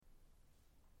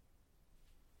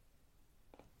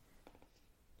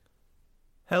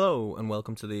Hello and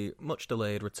welcome to the much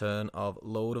delayed return of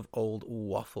Load of Old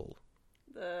Waffle.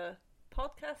 The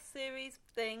podcast series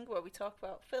thing where we talk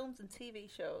about films and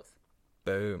TV shows.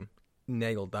 Boom.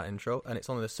 Nailed that intro. And it's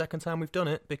only the second time we've done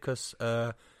it because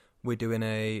we're doing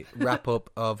a wrap-up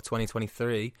of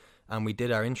 2023 and we did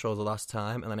our intros the last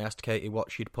time and then I asked Katie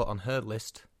what she'd put on her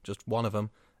list, just one of them,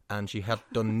 and she had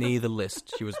done neither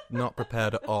list. She was not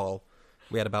prepared at all.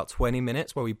 We had about 20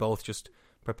 minutes where we both just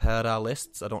prepared our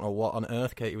lists. I don't know what on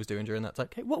earth Katie was doing during that time.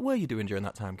 Kate, what were you doing during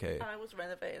that time, Katie? I was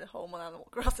renovating a home on Animal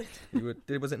Crossing.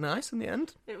 Was it nice in the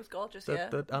end? It was gorgeous,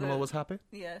 The animal was happy?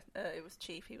 Yeah, it was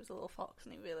Chief. He was a little fox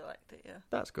and he really liked it, yeah.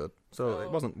 That's good. So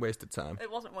it wasn't wasted time. It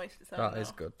wasn't wasted time, That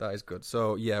is good. That is good.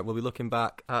 So, yeah, we'll be looking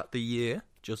back at the year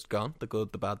just gone, the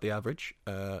good, the bad, the average,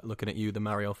 looking at you, the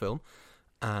Mario film,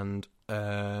 and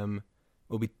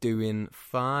we'll be doing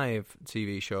 5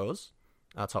 TV shows,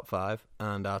 our top 5,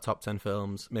 and our top 10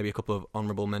 films, maybe a couple of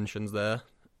honourable mentions there.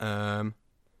 Yep.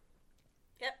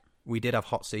 We did have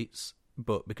hot seats,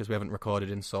 but because we haven't recorded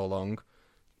in so long,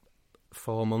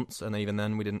 4 months, and even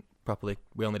then we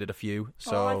only did a few.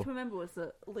 So all I can remember was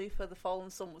that Luther the Fallen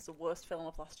Sun was the worst film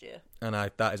of last year. And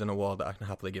that is an award that I can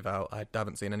happily give out. I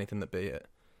haven't seen anything that beat it.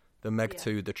 The Meg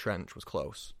 2, The Trench was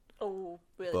close. Oh,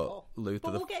 really But cool. Luther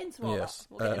But we'll get into all that.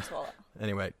 We'll get into all that.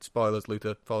 Anyway, spoilers,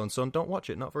 Luther, Fallen Sun. Don't watch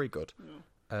it, not very good.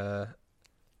 No.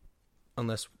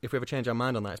 Unless, if we ever change our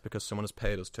mind on that, it's because someone has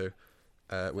paid us to,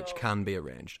 which can be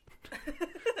arranged.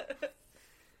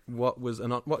 Do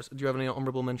you have any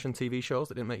honourable mention TV shows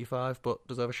that didn't make you 5 but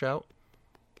deserve a shout?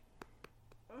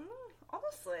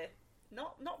 Honestly,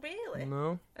 not really.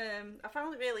 No? I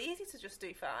found it really easy to just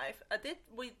do 5.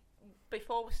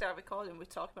 Before we started recording, we were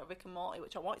talking about Rick and Morty,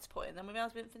 which I wanted to put in, then we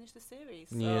realised we didn't finish the series.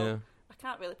 So Yeah. I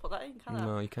can't really put that in, can I?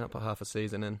 No, you can't put half a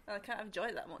season in. And I can't enjoy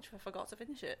it that much if I forgot to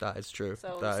finish it. That is true.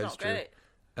 So That it's is not true.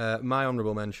 great. My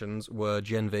honourable mentions were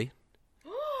Gen V,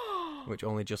 which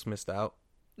only just missed out.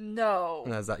 No.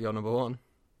 And is that your number 1?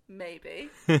 Maybe.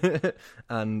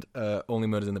 And Only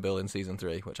Murders in the Building season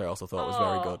 3, which I also thought was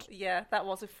very good. Yeah, that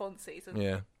was a fun season.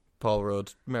 Yeah, Paul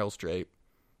Rudd, Meryl Streep.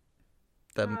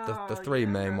 The 3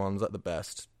 main ones at the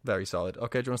best. Very solid.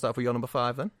 Okay, do you want to start with your number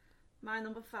 5 then? My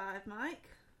number 5, Mike,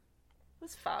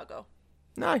 was Fargo.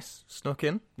 Nice, snuck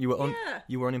in. You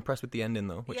were unimpressed with the ending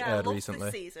though, which aired recently. I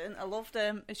loved this season. I loved.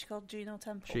 Is she called Juno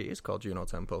Temple? She is called Juno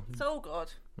Temple. So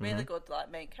good, really good. Like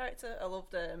main character. I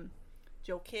loved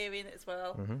Joe Keery in it as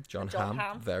well. John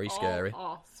Hamm, very scary.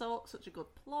 Such a good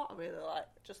plot. I really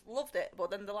just loved it. But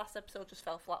then the last episode just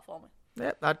fell flat for me.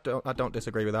 Yeah, I don't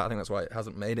disagree with that. I think that's why it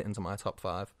hasn't made it into my top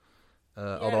 5.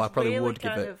 Although I probably really would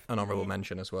give it an honourable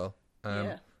mention as well.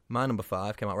 My number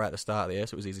 5 came out right at the start of the year,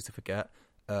 so it was easy to forget.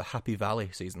 Happy Valley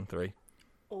season 3.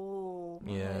 Oh,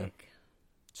 Mike. Yeah.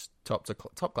 Just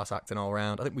top class acting all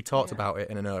around. I think we talked about it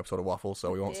in an episode of Waffle,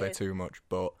 so we won't say too much,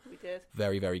 but we did.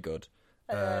 Very, very good.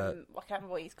 I can't remember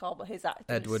what he's called, but his acting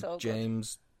Edward is so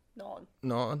James good.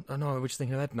 Norton. Oh no, we're just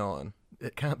thinking of Ed Norton.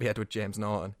 It can't be Edward James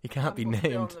Norton. He can't be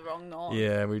named. On the wrong Norton.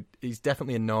 Yeah, he's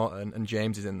definitely in Norton, and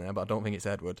James is in there, but I don't think it's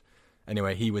Edward.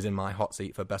 Anyway, he was in my hot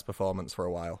seat for best performance for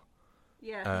a while.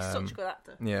 Yeah, he's such a good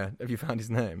actor. Yeah, have you found his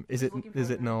name? Is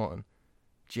it Norton?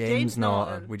 James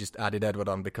Norton. We just added Edward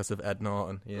on because of Ed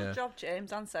Norton. Yeah. Good job,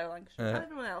 James, and Sarah Lancashire. And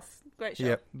everyone else. Great show.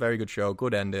 Yeah, very good show.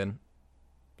 Good ending.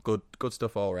 Good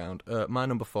stuff all around. My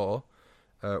number 4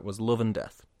 was Love and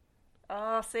Death.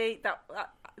 Oh, see, that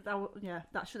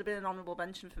should have been an honourable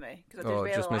mention for me because I did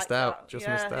really just like missed out. that. Just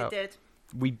missed out. It did.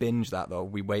 We binged that though.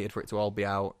 We waited for it to all be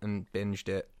out and binged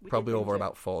it. Probably over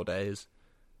about 4 days.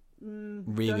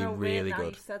 Really, really now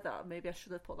good. You said that. Maybe I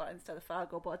should have put that instead of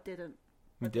Fargo, but I didn't.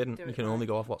 You didn't. You can only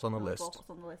go off what's on the list. What's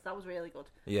on the list? That was really good.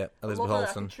 Yeah, Elizabeth I love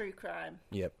Olsen. that true crime.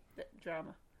 Yep.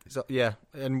 Drama. So yeah,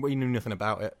 and we knew nothing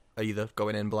about it either.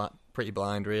 Going in pretty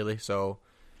blind, really. So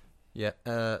yeah,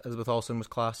 Elizabeth Olsen was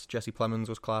class. Jesse Plemons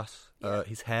was class. Yeah.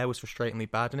 His hair was frustratingly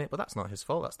bad in it, but that's not his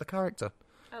fault. That's the character.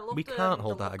 We can't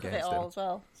hold that against him. As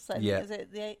well. Yeah. Is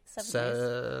it the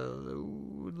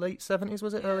 70s? Late 70s,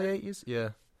 was it? Yeah. Early 80s? Yeah.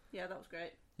 Yeah, that was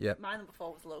great. Yeah. My number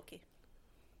 4 was Loki.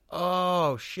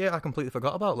 Oh shit! I completely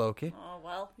forgot about Loki. Oh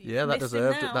well. Yeah,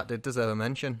 that did deserve a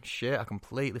mention. Shit, I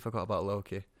completely forgot about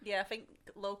Loki. Yeah, I think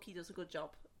Loki does a good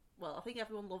job. Well, I think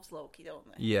everyone loves Loki, don't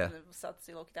they? Yeah. And it was sad to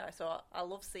see Loki die, so I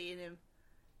love seeing him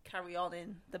carry on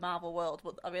in the Marvel world.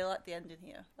 But I really like the ending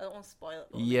here. I don't want to spoil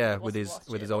it. Yeah, with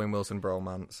his Owen Wilson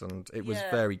bromance, and it was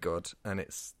very good. And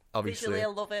it's obviously visually, I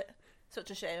love it. Such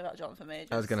a shame about Jonathan Majors.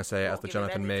 I was going to say it has the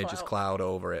Jonathan Majors clout. cloud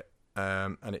over it.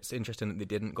 And it's interesting that they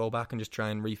didn't go back and just try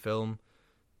and refilm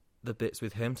the bits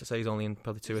with him to say he's only in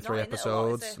probably 2 or 3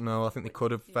 episodes. No, I think they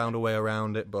could have found a way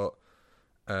around it, but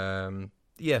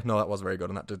Yeah, no, that was very good,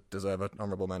 and that did deserve an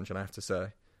honourable mention, I have to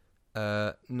say.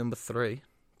 Number 3.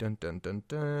 Dun dun dun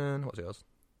dun. What's yours?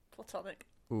 Platonic.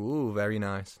 Ooh, very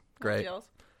nice. Great. What's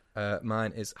yours?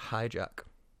 Mine is Hijack.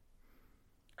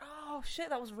 Oh shit,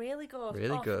 that was really good.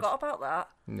 Really good. I forgot about that.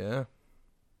 Yeah.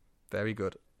 Very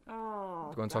good.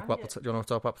 Oh. Do you want to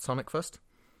talk about Platonic first?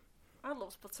 I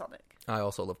love Platonic. I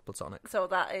also love Platonic. So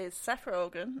that is Seth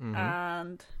Rogen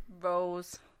and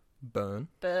Rose Byrne.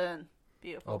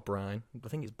 Beautiful. Or Brine. I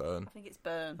think it's Byrne. I think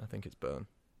it's Byrne.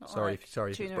 Not Sorry like if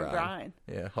it's tuna Brine. and brine.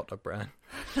 Yeah, hot dog Brine.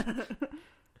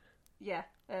 Yeah.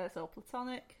 So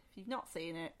Platonic. If you've not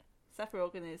seen it, Seth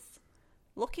Rogen is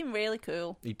looking really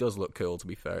cool. He does look cool, to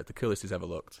be fair. The coolest he's ever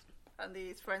looked. And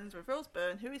he's friends with Rose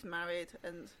Byrne, who is married,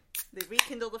 and they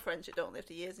rekindle the friendship, don't they,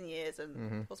 after years and years,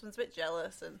 and husband's a bit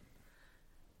jealous, and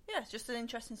yeah, it's just an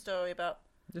interesting story about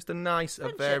just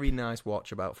a very nice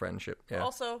watch about friendship. Yeah. But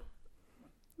also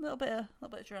a little bit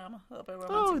of drama, a little bit of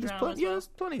romantic drama as well. There's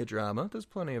plenty of drama. There's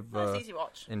plenty of nice, easy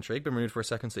watch. Intrigue. Been renewed for a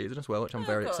second season as well, which I'm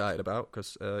very excited about.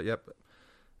 Because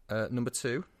number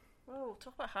 2. Whoa,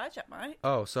 talk about Hijack, mate.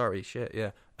 Oh, sorry, shit.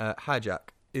 Yeah, Hijack.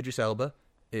 Idris Elba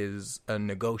is a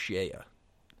negotiator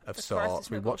of sorts.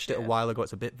 We watched it a while ago.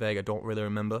 It's a bit vague. I don't really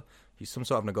remember. He's some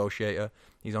sort of negotiator.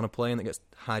 He's on a plane that gets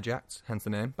hijacked, hence the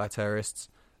name, by terrorists,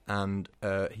 and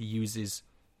he uses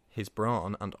his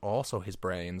brawn and also his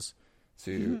brains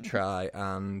to try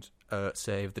and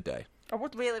save the day. I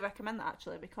would really recommend that,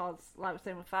 actually, because, like I was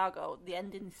saying with Fargo, the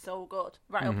ending is so good,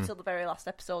 right up until the very last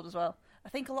episode as well. I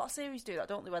think a lot of series do that,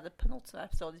 don't they, where the penultimate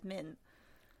episode is mint.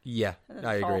 Yeah,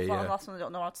 I agree. Yeah, the last one I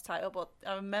don't know how to title, but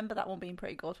I remember that one being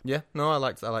pretty good. Yeah, no, I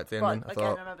liked the ending. But I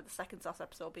remember the second last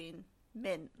episode being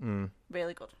mint.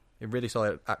 Really good. Really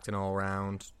solid acting all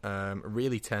around.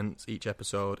 Really tense each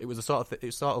episode. It was a sort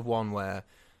of one where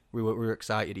we were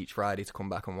excited each Friday to come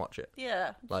back and watch it.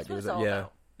 Yeah, like it was. Yeah,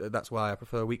 that's why I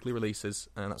prefer weekly releases,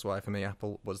 and that's why for me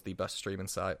Apple was the best streaming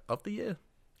site of the year.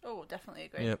 Oh, definitely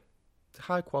agree. Yep,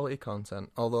 high quality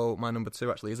content. Although my number 2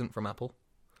 actually isn't from Apple.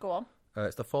 Go on.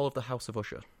 It's The Fall of the House of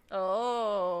Usher.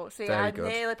 Oh, see, I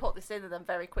nearly put this in and then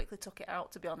very quickly took it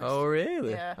out, to be honest. Oh,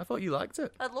 really? Yeah. I thought you liked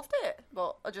it. I loved it,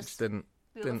 but I just didn't.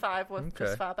 The other 5 were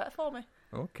just far better for me.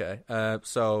 Okay.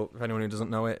 So, if anyone who doesn't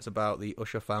know it, it's about the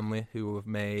Usher family who have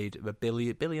made the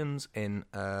billions in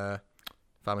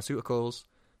pharmaceuticals,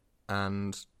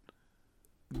 and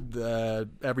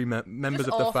every members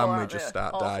of the family just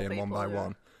start dying one by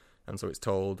one. And so it's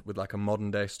told with like a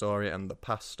modern day story and the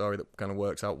past story that kind of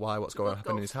works out why what's going to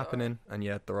happen is happening. And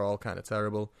yeah, they're all kind of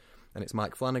terrible. And it's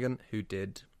Mike Flanagan who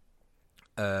did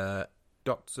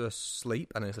Doctor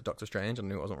Sleep, and it's a Doctor Strange, I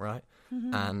knew it wasn't right,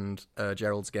 and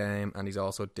Gerald's Game, and he's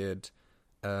also did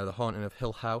The Haunting of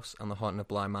Hill House and The Haunting of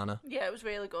Bly Manor. Yeah, it was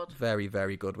really good. Very,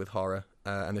 very good with horror.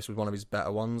 And this was one of his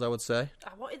better ones, I would say.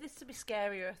 I wanted this to be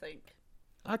scarier, I think.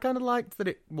 I kind of liked that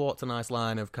it walked a nice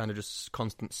line of kind of just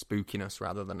constant spookiness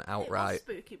rather than outright. It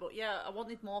was spooky, but yeah, I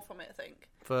wanted more from it, I think.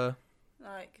 I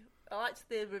liked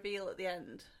the reveal at the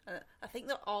end. I think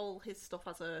that all his stuff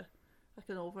has an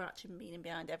overarching meaning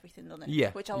behind everything, doesn't it? Yeah.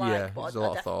 Which I like, yeah, but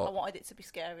I wanted it to be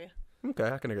scarier.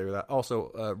 Okay, I can agree with that.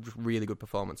 Also, really good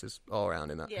performances all around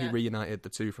in that. Yeah. He reunited the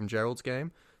 2 from Gerald's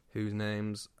Game, whose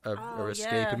names are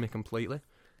escaping me completely.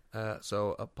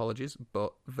 So apologies,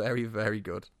 but very, very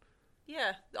good.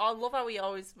 Yeah, I love how he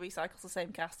always recycles the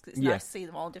same cast, 'cause it's nice to see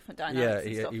them all in different dynamics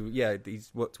and stuff.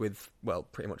 He's worked with, well,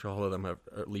 pretty much all of them are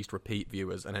at least repeat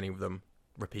viewers, and any of them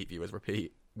repeat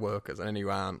workers, and any who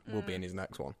aren't will be in his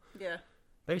next one. Yeah.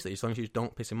 Basically, as long as you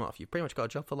don't piss him off, you've pretty much got a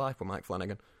job for life with Mike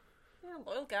Flanagan. Yeah,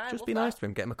 loyal guy. Just be nice to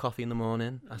him, get him a coffee in the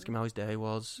morning, ask him how his day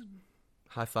was,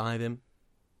 high-five him.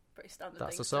 Pretty standard.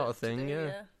 That's the sort of thing,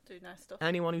 yeah. Do nice stuff.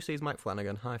 Anyone who sees Mike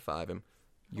Flanagan, high-five him.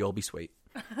 You'll be sweet.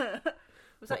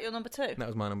 Was that your number 2? That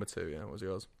was my number 2, yeah. What was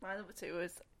yours? My number 2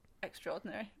 was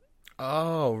Extraordinary.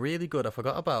 Oh, really good. I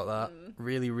forgot about that.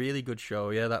 Really, really good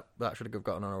show. Yeah, that should have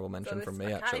got an honourable mention from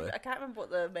me, actually. I can't remember what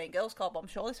the main girl's called, but I'm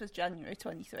sure this was January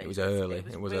 23. It was early.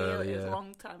 It was early, yeah. It was a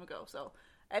long time ago. So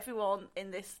everyone in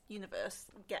this universe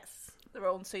gets their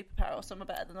own superpower, or some are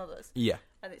better than others. Yeah.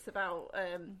 And it's about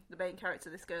the main character,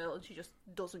 this girl, and she just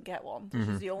doesn't get one.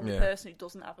 She's the only person who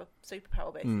doesn't have a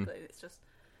superpower, basically. It's just...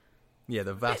 Yeah,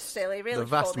 the vast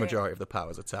majority of the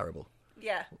powers are terrible.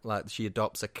 Yeah. Like, she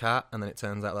adopts a cat, and then it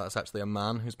turns out that's actually a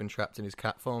man who's been trapped in his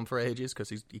cat form for ages because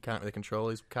he can't really control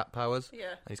his cat powers.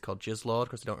 Yeah. And he's called Jizzlord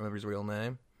because he don't remember his real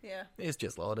name. Yeah. It is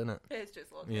Jizzlord, isn't it? It is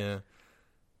Jizzlord. Yeah.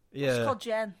 Yeah. She's called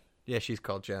Jen. Yeah, she's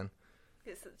called Jen.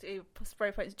 He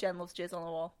spray paints Jen loves jizz on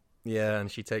the wall. Yeah, and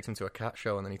she takes him to a cat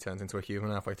show, and then he turns into a human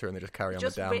halfway through, and they just carry on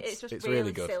the dance. It's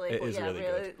really good. Silly, it is really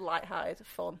good. Light-hearted,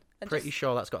 fun. And Pretty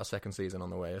sure that's got a second season on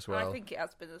the way as well. I think it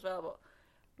has been as well, but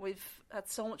we've had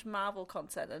so much Marvel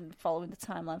content and following the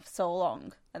timeline for so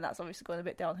long, and that's obviously going a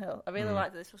bit downhill. I really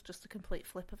like that this was just a complete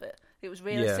flip of it. It was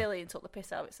really silly and took the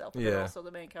piss out of itself, but then also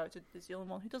the main character is the only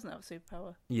one who doesn't have a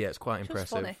superpower. Yeah, it's quite impressive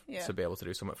funny, to be able to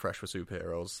do something fresh for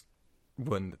superheroes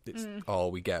when it's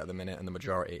all we get at the minute, and the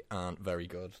majority aren't very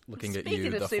good. Looking at you,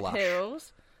 the Speaking of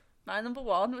superheroes, my number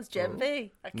one was Gen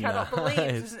V. I cannot believe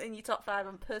this isn't in your top 5.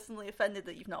 I'm personally offended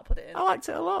that you've not put it in. I liked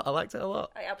it a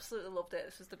lot. I absolutely loved it.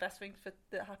 This was the best thing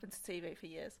that happened to TV for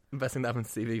years. The best thing that happened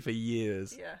to TV for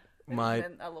years. Yeah.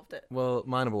 I loved it. Well,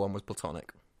 my number one was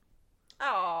Platonic.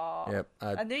 Oh. Yep.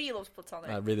 I knew you loved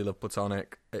Platonic. I really loved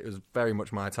Platonic. It was very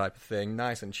much my type of thing.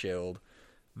 Nice and chilled.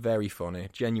 Very funny.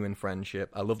 Genuine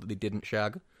friendship. I love that they didn't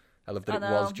shag. I love that it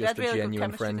was just a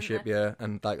genuine friendship,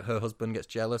 and like her husband gets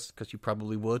jealous because you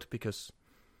probably would because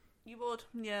you would,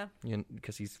 yeah.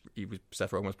 Because Seth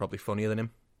Rogen was probably funnier than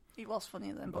him. He was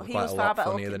funnier than him, but he quite was a far lot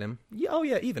better funnier than him.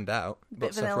 Yeah, evened out.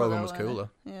 But Seth Rogen was cooler.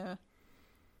 Yeah.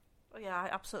 But yeah, I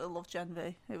absolutely loved Gen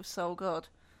V. It was so good.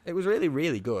 It was really,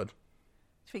 really good. Do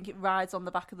you think it rides on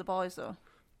the back of the boys though?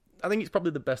 I think it's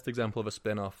probably the best example of a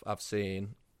spin-off I've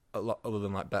seen, a lot other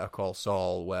than like Better Call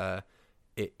Saul, where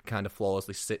it kind of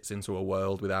flawlessly sits into a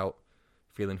world without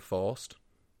feeling forced.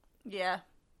 Yeah.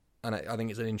 And I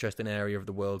think it's an interesting area of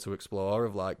the world to explore,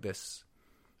 of like this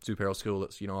superhero school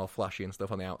that's, all flashy and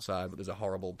stuff on the outside, but there's a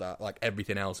horrible dark, like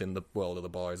everything else in the world of the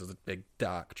boys, there's a big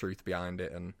dark truth behind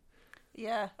it. And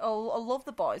yeah, I love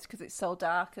the boys because it's so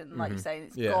dark and like you're saying,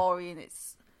 it's gory and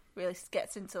it's really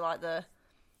gets into like the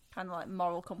kind of like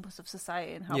moral compass of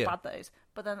society and how bad that is.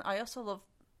 But then I also love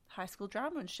high school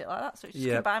drama and shit like that, so it's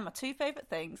just combined my two favourite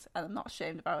things and I'm not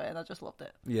ashamed about it, and I just loved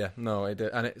it. Yeah, no, I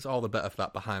did, and it's all the better for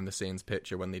that behind the scenes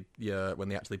picture when they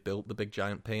actually built the big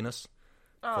giant penis.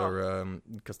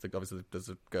 Because obviously there's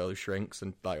a girl who shrinks,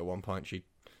 and like at one point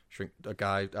a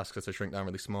guy asks her to shrink down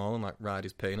really small and like ride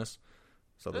his penis.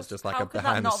 So there's just like a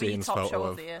behind the scenes photo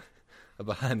of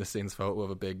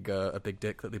a big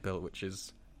dick that they built, which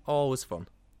is always fun.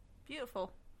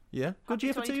 Beautiful. Yeah, good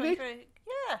year for TV.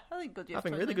 Yeah, I think good year. I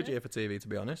think really good year for TV, to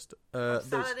be honest. I'm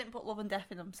sad I didn't put Love and Death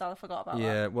in them. Sad I forgot about that.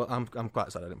 Yeah, well, I'm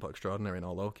quite sad I didn't put Extraordinary in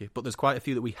or Loki. But there's quite a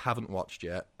few that we haven't watched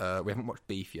yet. We haven't watched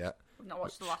Beef yet. We've not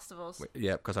watched The Last of Us.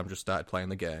 Yeah, because I've just started playing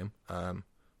the game.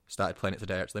 Started playing it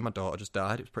today, actually. My daughter just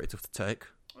died. It was pretty tough to take.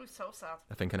 It was so sad.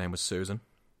 I think her name was Susan.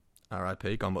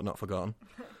 R.I.P. Gone but not forgotten.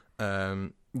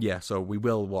 Yeah, so we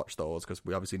will watch those because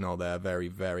we obviously know they're very,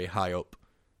 very high up.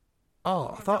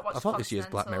 Oh, I thought this year's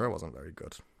Black Mirror wasn't very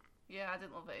good. Yeah, I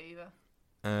didn't love it either.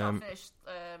 I finished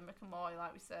Rick and Morty,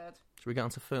 like we said. Should we get on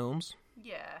to films?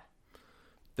 Yeah.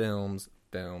 Films.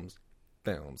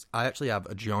 I actually have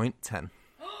a joint 10.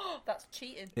 That's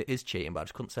cheating. It is cheating, but I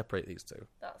just couldn't separate these two.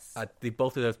 That's... They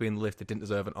both deserve to be in the list. They didn't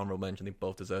deserve an honourable mention. They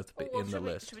both deserve to be in the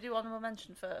list. Should we do honourable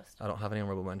mention first? I don't have any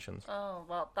honourable mentions. Oh,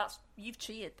 well, you've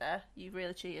cheated there. You've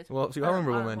really cheated. What's your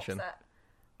honourable mention?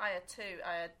 I had two.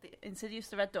 I had the Insidious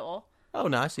The Red Door. Oh,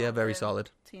 nice. Yeah, very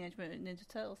solid. Teenage Mutant Ninja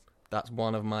Turtles. That's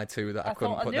one of my two that I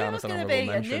couldn't put down as an honourable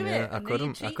mention. I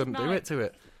couldn't do it to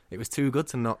it. It was too good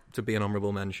to be an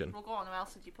honourable mention. Well, go on. Who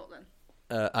else did you put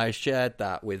then? I shared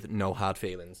that with No Hard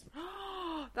Feelings.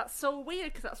 That's so weird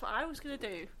because that's what I was going to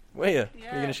do. Were you? Yeah.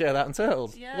 You're going to share that in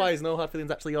Turtles? Yeah. Why is No Hard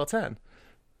Feelings actually your 10?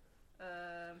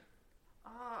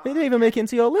 It didn't even make it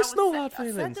into your list, No Hard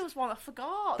Feelings. I said there was one I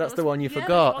forgot. That's the one you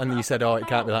forgot, and you said, it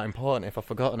can't be that important if I've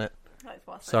forgotten it.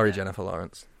 Sorry, Jennifer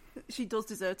Lawrence. She does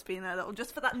deserve to be in there, though.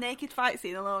 Just for that naked fight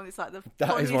scene alone, it's like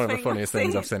that is one of the funniest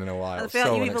things I've seen in a while. And I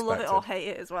feel like you either love it or hate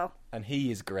it as well. And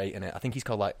he is great in it. I think he's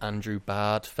called like Andrew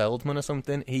Bard Feldman or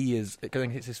something. He is. I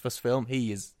think it's his first film.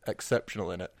 He is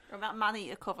exceptional in it. And that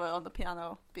Man-Eater cover on the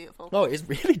piano, beautiful. Oh, it's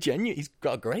really genuine. He's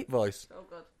got a great voice. So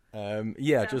good. I'm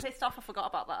pissed off I forgot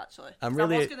about that, actually. I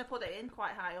was going to put it in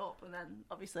quite high up, and then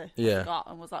obviously I forgot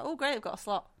and was like, oh great, I've got a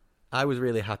slot. I was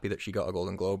really happy that she got a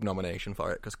Golden Globe nomination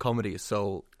for it, because comedy is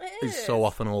so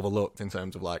often overlooked in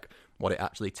terms of like what it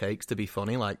actually takes to be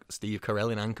funny, like Steve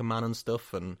Carell in Anchorman and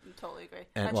stuff. And I totally agree.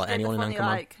 And like anyone in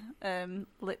Anchorman,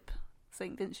 lip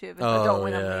sync, didn't she? If I don't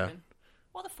win, I'm leaving.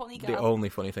 What a funny guy. The only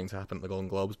funny thing to happen at the Golden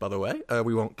Globes, by the way.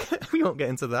 We won't get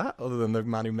into that, other than the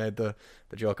man who made the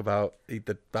joke about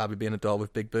the Barbie being a doll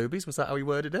with big boobies. Was that how he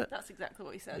worded it? That's exactly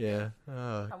what he said. Yeah.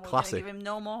 And we're classy. Give him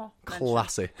no more mention.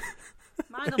 Classy.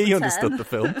 He understood the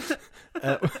film.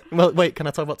 Well, wait, can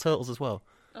I talk about Turtles as well?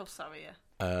 Oh, sorry,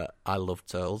 yeah. I love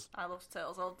Turtles. I love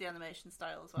Turtles. I love the animation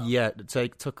style as well. Yeah,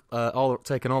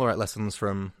 taking all the right lessons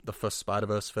from the first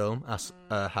Spider-Verse film.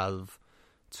 I have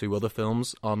two other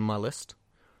films on my list.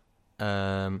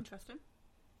 Interesting.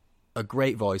 A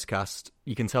great voice cast.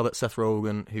 You can tell that Seth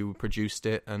Rogen, who produced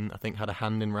it and I think had a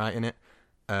hand in writing it,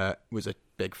 was a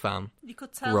big fan. You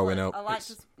could tell. Growing up, I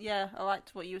liked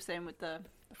what you were saying with the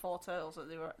four turtles. That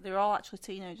they were all actually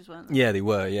teenagers, weren't they? Yeah, they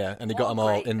were. Yeah, and they got them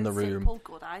all in the room. Simple,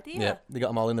 good idea. Yeah, they got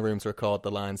them all in the room to record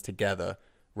the lines together,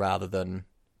 rather than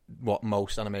what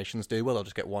most animations do. Well, they'll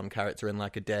just get one character in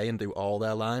like a day and do all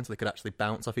their lines, so they could actually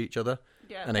bounce off each other.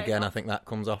 Yeah, and again, I think that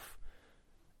comes off.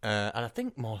 And I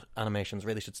think more animations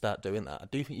really should start doing that. I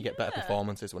do think you get better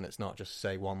performances when it's not just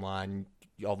say one line.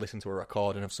 You'll listen to a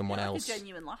recording of someone else. Like a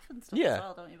genuine laugh and stuff as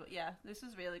well, don't you? But yeah, this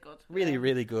is really good.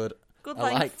 Really good. Good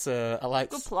length. I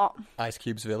liked good plot. Ice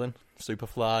Cube's villain,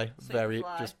 Superfly. Very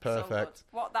just perfect.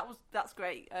 So that's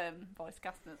great voice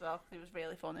casting as well. It was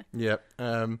really funny. Yep.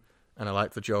 And I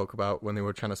liked the joke about when they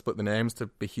were trying to split the names to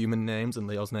be human names, and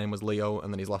Leo's name was Leo,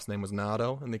 and then his last name was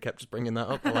Nardo, and they kept just bringing that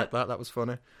up. I like that. That was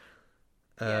funny.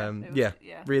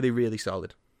 Really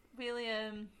solid. Really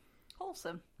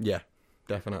wholesome. Yeah,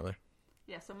 definitely.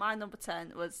 Yeah, so my number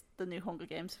 10 was the new Hunger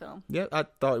Games film. Yeah, I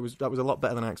thought that was a lot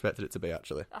better than I expected it to be,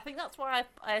 actually. I think that's why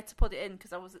I had to put it in,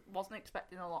 because I wasn't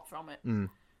expecting a lot from it.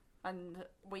 And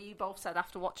we both said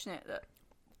after watching it that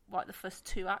like the first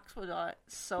 2 acts were like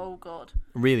so good.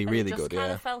 Really good, yeah. It just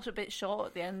kind of felt a bit short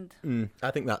at the end.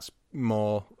 I think that's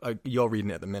more... you're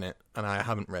reading it at the minute, and I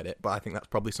haven't read it, but I think that's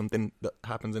probably something that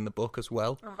happens in the book as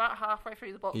well. I'm about halfway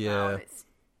through the book now, and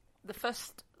the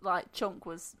first like chunk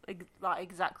was like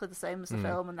exactly the same as the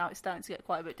film, and now it's starting to get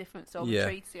quite a bit different, so I'm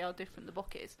intrigued to see how different the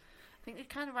book is. I think they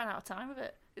kind of ran out of time with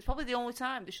it. It's probably the only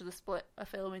time they should have split a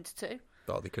film into 2.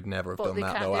 Thought they could never have done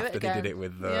that, though, after they did it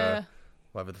with...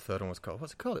 whatever the third one was called.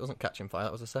 What's it called? It wasn't Catching Fire.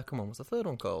 That was the second one. What's the third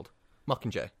one called?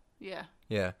 Mockingjay.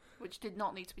 Yeah. Which did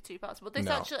not need to be 2 parts. But this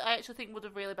I actually think would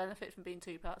have really benefited from being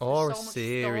 2 parts. Or There's a so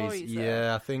series.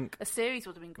 I think... A series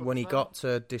would have been good. When he got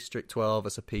to District 12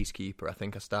 as a peacekeeper, I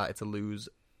think I started to lose...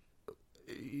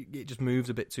 It just moves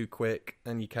a bit too quick,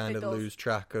 and you kind of lose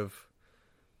track of...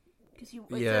 Because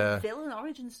it's a villain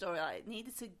origin story. Like, it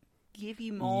needed to give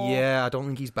you more. Yeah, I don't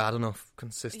think he's bad enough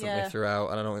consistently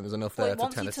throughout, and I don't think there's enough there to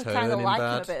kind of turn him like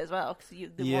bad. Him a bit as well,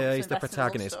 he's the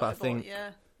protagonist, but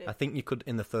I think you could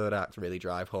in the third act really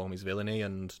drive home his villainy,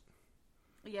 and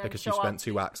because you spent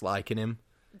 2 acts liking him.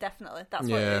 Definitely,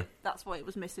 that's what it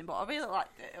was missing. But I really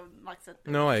liked it. Like I said,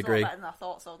 I agree. Better than I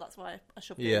thought, so that's why I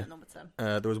should put it at number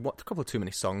 10. There was a couple of too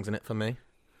many songs in it for me.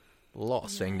 A lot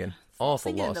of singing.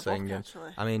 Awful lot of singing.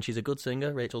 Book, I mean, she's a good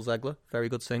singer, Rachel Zegler. Very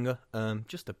good singer.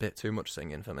 Just a bit too much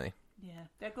singing for me. Yeah,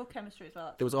 they had good chemistry as well.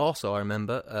 Actually. There was also, I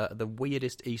remember, the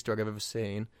weirdest Easter egg I've ever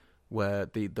seen, where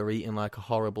they're eating like a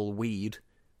horrible weed,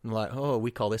 and like, oh, we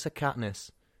call this a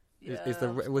Katniss.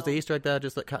 Was the Easter egg there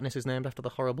just that Katniss is named after the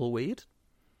horrible weed?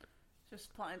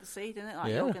 Just planting the seed, isn't it?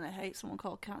 Like, you're going to hate someone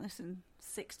called Katniss in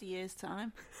 60 years'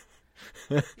 time.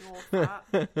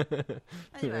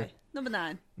 Anyway, number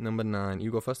 9. Number 9.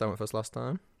 You go first. I went first last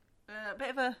time. A bit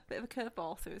of a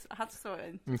curveball through. I had to throw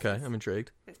it in. Okay, I'm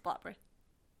intrigued. It's Blackberry.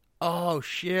 Oh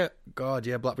shit! God,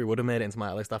 yeah, Blackberry would have made it into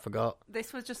my list. I forgot.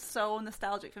 This was just so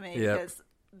nostalgic for me because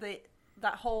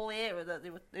that whole era that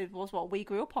it was what we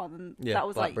grew up on, and that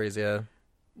was Blackberries.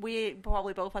 We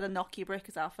probably both had a Nokia brick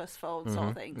as our first phone, sort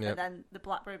of thing, and then the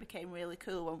Blackberry became really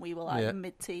cool when we were like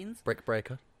mid-teens. Brick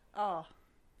breaker. Oh.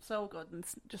 So good, and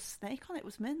just Snake on it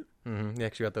was mint. Mm-hmm. Yeah,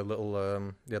 because you had the little,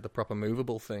 you had the proper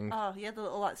movable thing. Oh, yeah, the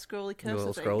little like scrolly cursor. The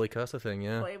little scrolly cursor thing,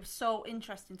 yeah. But it was so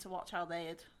interesting to watch how they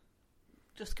had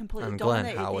just completely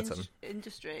dominated the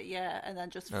industry, and then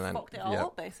fucked it all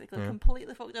up, basically.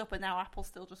 Completely fucked it up, and now Apple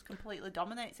still just completely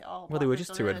dominates it all. Well, they were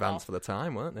just too advanced for the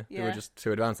time, weren't they? They were just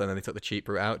too advanced, and then they took the cheap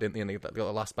route out, didn't they? And they got the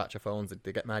last batch of phones,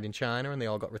 they get made in China, and they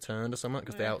all got returned or something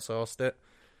because they outsourced it.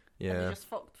 Yeah. And they just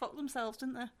fucked themselves,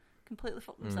 didn't they? Completely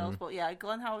fucked themselves, but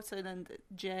Glenn Howerton and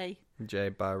Jay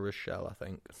Baruchel, I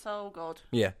think. So good.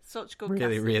 Yeah. Such good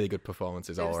casting. Really good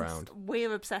performances all around.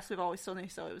 We're obsessed with Always Sunny,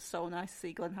 so it was so nice to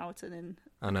see Glenn Howerton in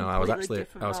I know, I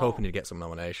was hoping he'd get some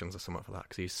nominations or something for that,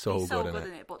 because he's so good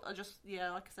in it. But I just, like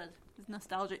I said, it's a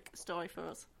nostalgic story for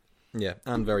us. Yeah,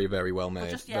 and very, very well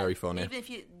made. Very funny. Even if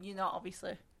you're not,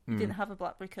 obviously, you didn't have a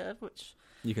Blackberry Curve, which...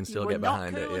 You can still get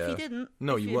behind it, if you didn't.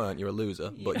 No, you weren't. You're a loser,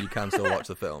 but you can still watch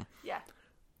the film. Yeah.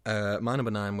 My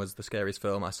number 9 was the scariest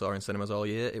film I saw in cinemas all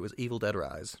year. It was Evil Dead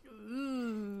Rise.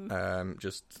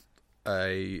 Just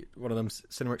one of them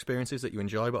cinema experiences that you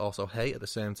enjoy but also hate at the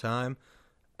same time.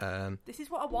 This is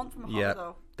what I want from a horror,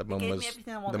 though. The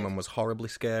one was horribly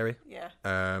scary. Yeah.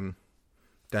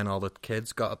 Then all the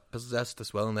kids got possessed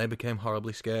as well, and they became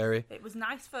horribly scary. It was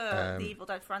nice for the Evil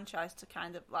Dead franchise to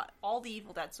kind of like all the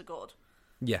Evil Deads are good.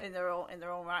 Yeah. In their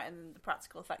own right, and the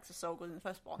practical effects are so good in the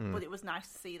first one. But it was nice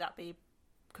to see that be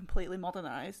completely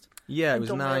modernised. Yeah, it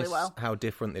was nice really well. how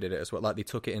different they did it as well. Like, they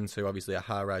took it into, obviously, a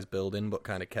high-rise building, but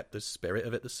kind of kept the spirit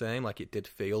of it the same. Like, it did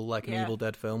feel like an Evil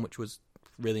Dead film, which was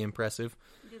really impressive.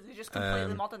 They just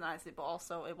completely modernised it, but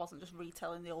also it wasn't just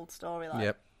retelling the old story. Like,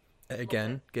 yep. It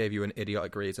again, gave you an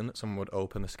idiotic reason that someone would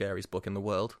open the scariest book in the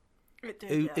world. It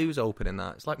did, Who's opening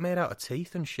that? It's like made out of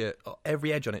teeth and shit. Oh,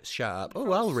 every edge on it's sharp.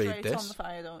 Oh, I'll read this. On the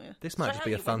fire, don't you? This might just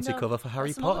be a fancy cover for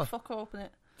Harry Potter. Motherfucker, open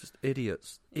it. Just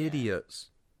idiots.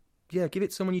 Idiots. Yeah, give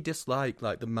it someone you dislike,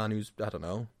 like the man who's, I don't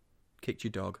know, kicked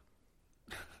your dog.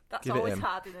 That's always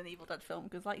hard in an Evil Dead film,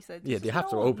 because like you said... Yeah, they have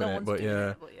to open it, but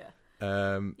yeah.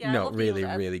 No, really,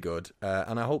 really good.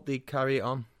 And I hope they carry it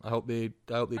on. I hope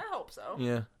so.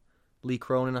 Yeah. Lee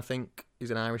Cronin, I think, is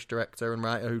an Irish director and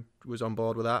writer who was on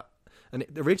board with that. And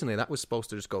originally that was supposed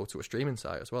to just go to a streaming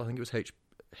site as well. I think it was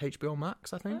HBO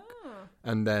Max, I think. Oh.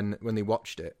 And then when they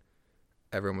watched it,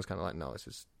 everyone was kind of like, no,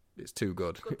 it's too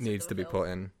good. It needs to be put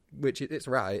in. Which it's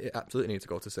right. It absolutely needs to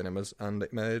go to cinemas. And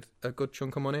it made a good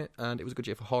chunk of money. And it was a good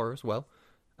year for horror as well.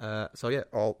 So yeah,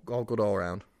 all good all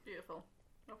around. Beautiful.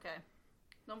 Okay.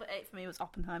 Number 8 for me was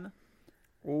Oppenheimer.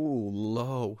 Ooh,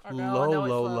 low.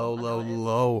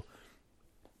 Low.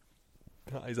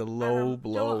 That is a low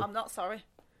blow. No, I'm not sorry.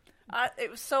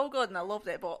 It was so good and I loved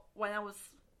it, but when I was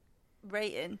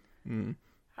rating,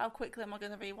 how quickly am I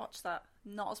going to rewatch that?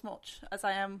 Not as much as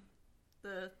I am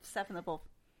the 7 above.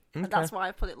 Okay. And that's why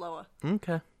I put it lower.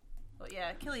 Okay. But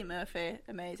yeah, Cillian Murphy,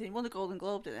 amazing. He won the Golden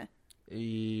Globe, didn't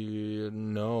he?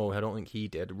 No, I don't think he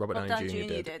did. Robert Downey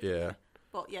Jr. did. Yeah.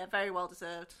 But yeah, very well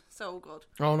deserved. So good.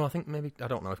 Oh no, I think maybe, I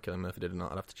don't know if Cillian Murphy did or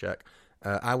not. I'd have to check.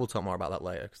 I will talk more about that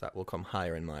later because that will come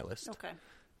higher in my list. Okay.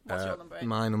 What's your number 8?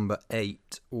 My number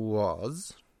 8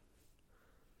 was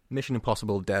Mission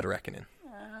Impossible: Dead Reckoning,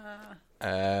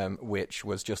 which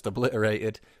was just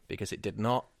obliterated because it did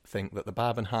not think that the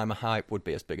Barbenheimer hype would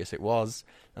be as big as it was,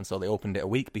 and so they opened it a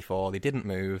week before. They didn't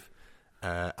move,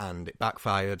 and it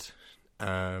backfired.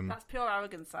 That's pure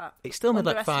arrogance. That it still made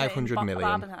like 500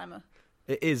 million. Barbenheimer.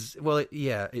 It is. Well,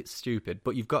 it's stupid,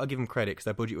 but you've got to give them credit because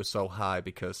their budget was so high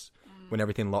because when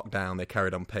everything locked down, they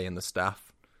carried on paying the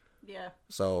staff. Yeah.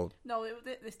 So no,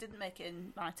 this didn't make it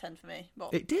in my 10 for me.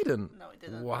 But it didn't. No, it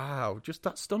didn't. Wow, just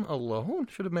that stunt alone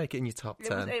should have made it in your top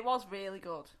 10. It was really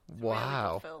good. Wow.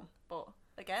 Really good film, but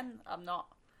again, I'm not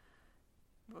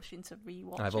rushing to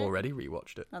rewatch it. I've already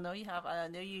rewatched it. I know you have. I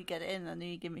knew you get it in. I knew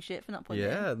you give me shit for not putting it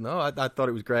in. Yeah, no, I thought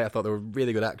it was great. I thought there were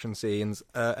really good action scenes.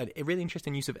 A really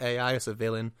interesting use of AI as a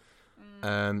villain.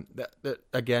 That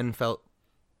again felt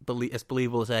as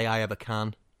believable as AI ever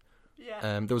can.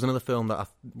 Yeah. There was another film that I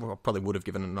probably would have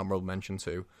given an honorable mention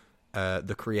to,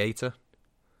 The Creator,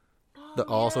 that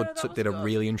also did a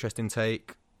really interesting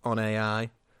take on AI,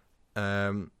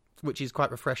 which is quite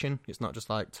refreshing. It's not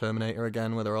just like Terminator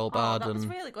again, where they're all bad. That was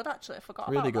really good, actually. I forgot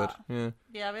really about good. That.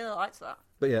 Yeah, I really liked that.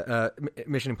 But yeah,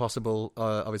 Mission Impossible,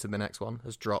 obviously the next one,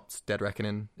 has dropped Dead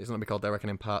Reckoning. It's going to be called Dead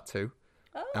Reckoning Part 2.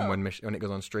 Oh. And when it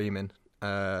goes on streaming,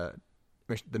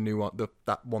 the new one,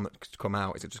 that one that's come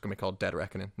out, is it just going to be called Dead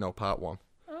Reckoning? No, Part 1.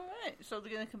 All right, so they're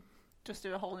going to just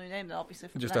do a whole new name then, obviously.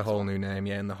 For just the a whole one. new name,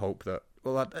 yeah, in the hope that...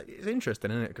 Well, it's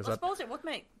interesting, isn't it? Cause I suppose it would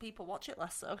make people watch it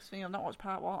less, though, because I've not watched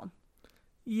Part 1.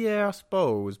 Yeah, I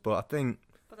suppose, but I think...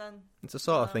 But then... It's a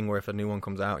sort of thing where if a new one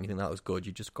comes out and you think that was good,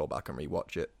 you just go back and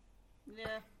rewatch it.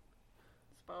 Yeah,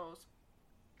 I suppose.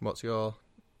 What's your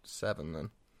 7, then?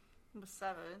 Number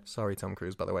 7. Sorry, Tom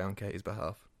Cruise, by the way, on Katie's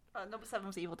behalf. Number 7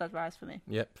 was Evil Dead Rise for me.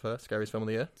 Yep, first scariest film of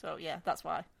the year. So yeah, that's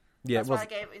why. Yeah, that's why I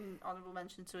gave in honourable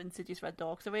mention to Insidious Red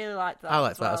Door, because I really liked that. I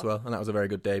liked that as well, and that was a very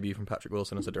good debut from Patrick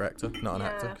Wilson as a director, not an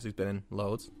actor, because he's been in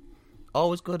loads.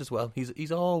 Always good as well.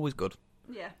 He's always good.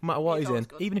 Yeah. No matter what he's in,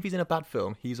 good. even if he's in a bad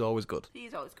film, he's always good.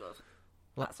 He's always good.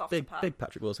 That's big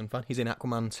Patrick Wilson fan. He's in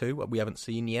Aquaman 2, what we haven't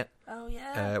seen yet. Oh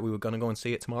yeah. We were going to go and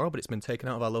see it tomorrow, but it's been taken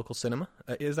out of our local cinema.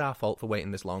 It is our fault for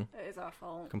waiting this long. It is our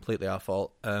fault. Completely our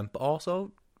fault. But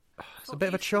also, it's a bit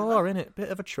of a chore, isn't it? Bit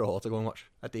of a chore to go and watch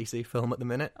a DC film at the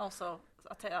minute. Also,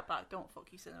 I take that back. Don't fuck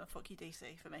you cinema. Fuck you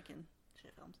DC for making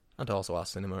shit films. And also our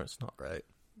cinema. It's not great.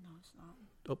 No, it's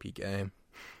not. Up your game.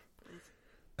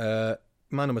 Please.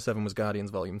 My number 7 was Guardians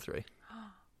Volume 3.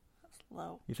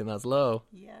 Low. You think that's low?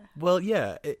 Yeah. Well,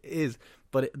 yeah, it is.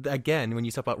 But again, when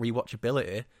you talk about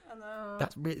rewatchability, I know.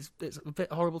 It's a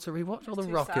bit horrible to rewatch all the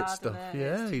Rocket sad, stuff.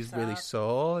 Yeah, he's really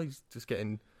sore. He's just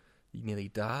getting. He nearly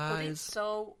dies. But it's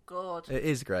so good. It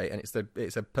is great, and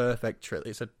it's a perfect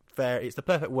trilogy. It's the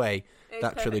perfect way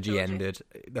that trilogy ended.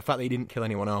 The fact that he didn't kill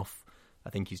anyone off, I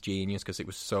think he's genius because it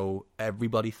was so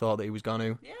everybody thought that he was going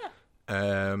to.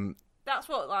 Yeah. That's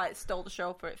what stole the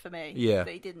show for me. Yeah.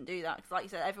 That he didn't do that because, like you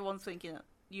said, everyone's thinking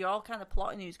you're all kind of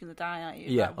plotting who's going to die, aren't you?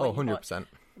 Yeah, like, 100%.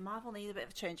 Marvel need a bit of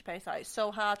a change of pace. Like, it's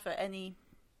so hard for any,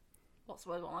 what's the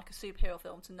word, like a superhero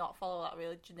film to not follow that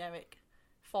really generic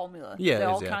formula. Yeah, they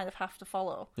all kind of have to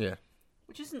follow. Yeah.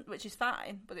 Which is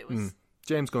fine, but it was...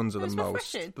 James Gunn's are the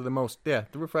refreshing. most... the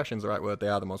refreshing's the right word. They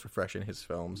are the most refreshing, his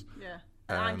films. Yeah.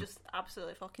 And I'm just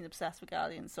absolutely fucking obsessed with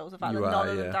Guardians, so the fact that none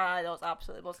of them died, I was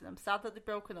absolutely buzzing. I'm sad that they've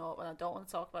broken up, and I don't want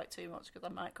to talk about it too much because I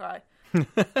might cry.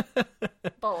 But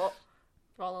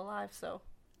they're all alive, so...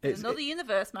 It's another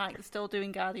universe, Mike, they're still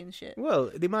doing Guardian shit.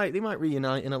 Well, they might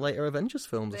reunite in a later Avengers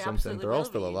film or something. They're all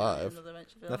still alive.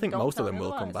 I think most of them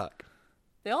will come back.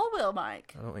 They all will,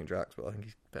 Mike. I don't think Drax will. I think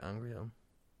he's a bit angry at them.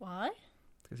 Why?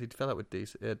 Because he fell out with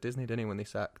Disney, didn't he, when they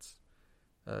sacked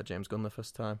James Gunn the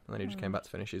first time, and then he just came back to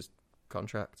finish his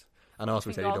contract. And also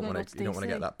he said you don't want to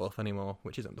get that buff anymore,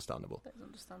 which is understandable. That is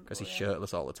understandable. Because he's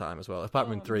shirtless all the time as well. Apart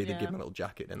from in 3, they give him a little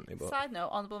jacket, didn't they? But... Side note,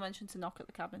 honourable mention to Knock at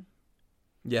the Cabin.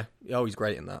 Yeah. Oh, he's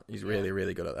great in that. He's really,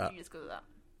 really good at that. He is good at that.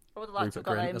 I would have liked Rupert to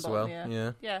have got Grint as well.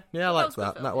 Yeah, I liked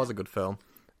that. That was a good film.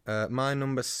 My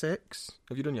number 6.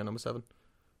 Have you done your number 7?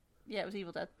 Yeah, it was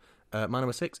Evil Dead. My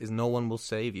number 6 is No One Will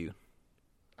Save You.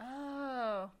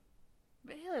 Oh,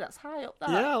 really? That's high up there.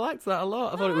 Yeah, I liked that a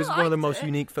lot. I thought it was one of the most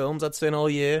unique films I'd seen all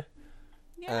year.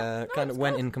 Yeah, kind of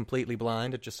went in completely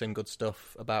blind. I'd just seen good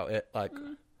stuff about it, like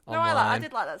online. I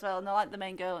did like that as well, and I like the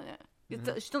main girl in it. She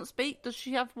doesn't speak. Does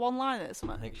she have one line in it or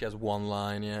something? I think she has one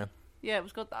line, yeah. Yeah, it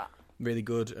was good, that. Really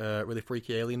good, really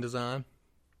freaky alien design.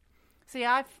 See,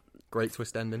 Great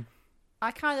twist ending.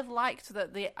 I kind of liked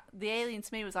that the alien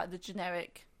to me was like the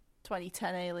generic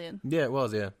 2010 alien. Yeah, it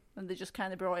was, yeah. And they just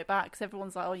kind of brought it back, because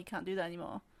everyone's like, oh, you can't do that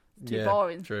anymore. It's too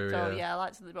boring. True, so, I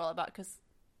liked that they brought it back, because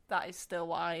that is still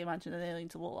what I imagine an alien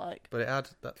to look like. But it had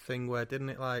that thing where,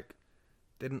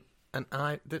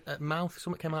 mouth,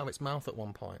 something came out of its mouth at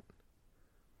one point.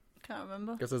 Can't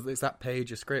remember. Because it's that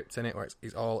page of script in it where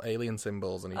it's all alien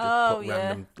symbols, and he just put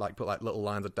random,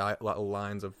 little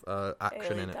lines of action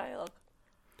alien in it. Dialogue.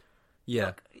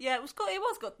 Yeah. Yeah, it was good. It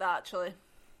was good, that, actually.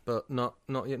 But not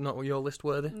your list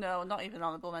worthy? No, not even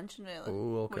honourable mention, really.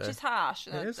 Oh, okay. Which is harsh.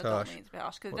 It is I harsh. don't mean it to be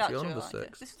harsh. What's your number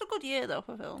 6? This is a good year, though,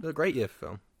 for film. It's a great year for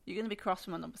film. You're going to be cross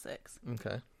from my number 6.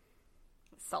 Okay.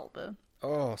 Saltburn.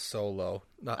 Oh, so low.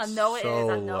 That's I know it so is,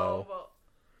 I know, low. but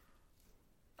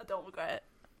I don't regret it.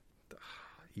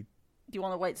 Do you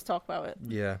want to wait to talk about it?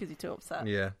 Yeah. Because you're too upset?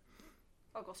 Yeah.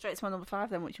 I'll go straight to my number 5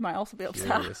 then, which you might also be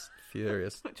upset.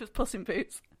 Furious. Which was Puss in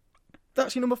Boots.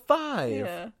 That's your number 5?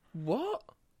 Yeah. What?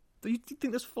 Do you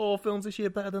think there's 4 films this year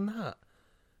better than that?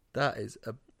 That is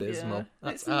abysmal. Yeah.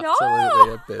 That's It's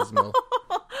absolutely abysmal.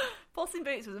 Puss in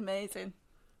Boots was amazing.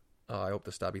 Oh, I hope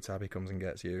the Stabby Tabby comes and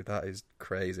gets you. That is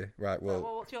crazy. Right, well...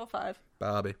 what's your 5?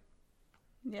 Barbie.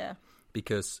 Yeah.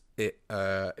 Because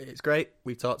it's great.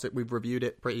 We've reviewed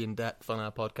it pretty in depth on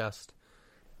our podcast.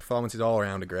 Performances all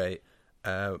around are great.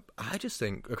 I just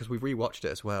think, because we've rewatched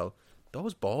it as well,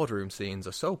 those boardroom scenes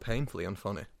are so painfully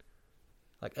unfunny.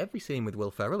 Like, every scene with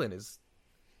Will Ferrell in is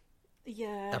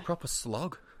a proper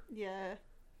slog. Yeah,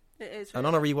 it is. And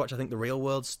on a rewatch, I think the real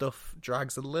world stuff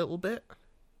drags a little bit.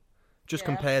 Just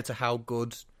compared to how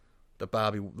good the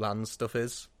Barbie Land stuff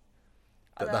is.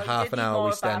 The half an hour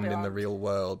we spend in the real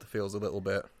world feels a little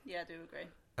bit. Yeah, I do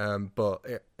agree.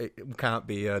 But it can't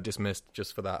be dismissed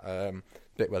just for that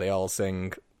bit where they all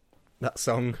sing that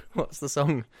song. What's the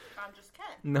song? I'm Just Ken.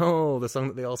 No, the song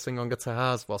that they all sing on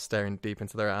guitars while staring deep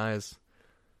into their eyes.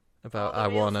 About I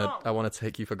wanna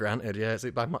take you for granted. Yeah, is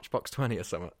it by Matchbox 20 or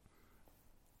something?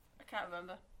 I can't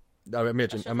remember.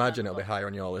 I imagine it'll be higher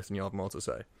on your list and you'll have more to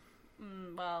say.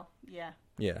 Well, yeah.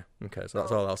 Yeah. Okay, so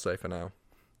that's all I'll say for now.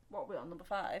 What, we're on number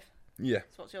 5? Yeah.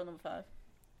 So what's your number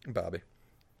 5? Barbie.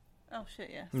 Oh,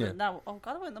 shit, yeah. So now, oh,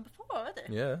 God, I went number 4 already.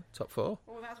 Yeah, top 4.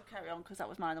 Well, we might as well carry on, because that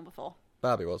was my number 4.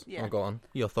 Barbie was? Yeah. Oh, go on.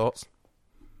 Your thoughts?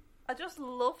 I just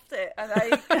loved it, and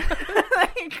I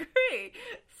agree.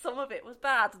 Some of it was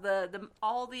bad.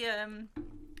 All the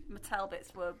Mattel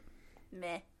bits were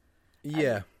meh.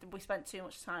 Yeah. And we spent too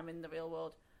much time in the real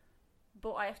world.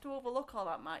 But I have to overlook all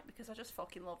that, Mike, because I just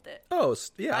fucking loved it. Oh,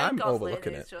 yeah, Ryan I'm Gosling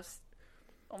overlooking is it. Just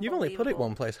You've only put it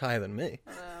one place higher than me.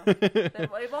 I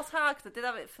know. It was hard, because I did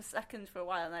have it for seconds for a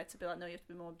while, and I had to be like, no, you have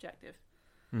to be more objective.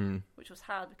 Which was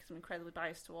hard, because I'm incredibly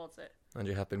biased towards it. And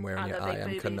you have been wearing And your the I big Am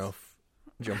boobies. Knuff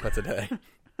jumper today.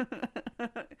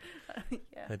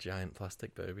 Yeah. The giant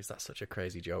plastic boobies. That's such a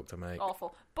crazy joke to make.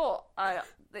 Awful. But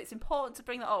it's important to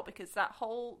bring that up, because that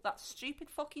stupid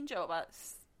fucking joke about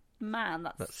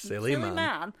that silly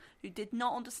man who did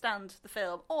not understand the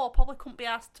film, or probably couldn't be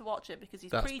asked to watch it because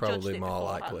he's prejudged probably it more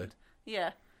beforehand. likely.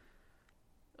 Yeah.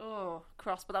 Oh,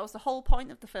 cross. But that was the whole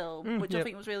point of the film, which I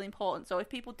think was really important. So if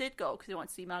people did go because they wanted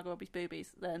to see Margot Robbie's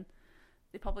boobies, then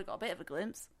they probably got a bit of a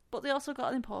glimpse. But they also got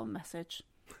an important message.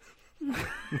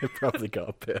 They probably got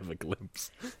a bit of a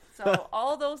glimpse. So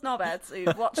all those knobheads who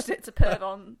watched it to perv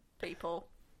on people,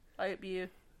 I hope you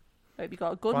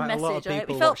got a good Quite message. A lot of I hope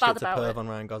people you felt watched bad it to about perv it. on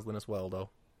Ryan Gosling as well, though.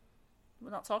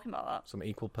 We're not talking about that. Some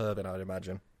equal perving, I'd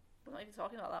imagine. We're not even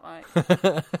talking about that,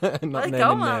 Mike. Not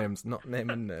naming names. Not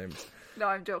naming names. No,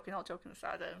 I'm joking. Not joking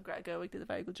aside. Greta Gerwig did a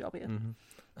very good job here.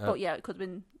 But yeah, it could have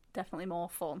been definitely more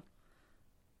fun.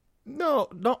 No,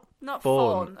 not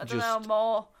fun. I don't know.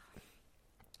 More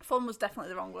fun was definitely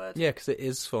the wrong word. Yeah, because it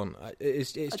is fun.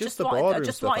 It's just the boardroom stuff. I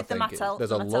just wanted the Mattel.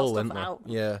 There's a lull in there. Out.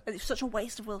 Yeah, and it's such a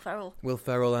waste of Will Ferrell. Will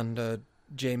Ferrell and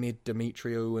Jamie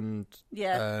Demetriou and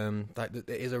it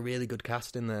is a really good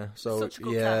cast in there. So such a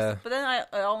good cast. But then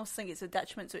I almost think it's a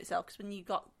detriment to itself because when you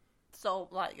got so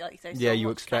like you say, so you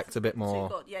expect a bit more.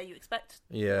 So good. Yeah, you expect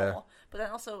more. But then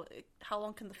also, how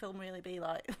long can the film really be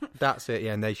like? That's it.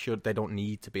 Yeah, and they don't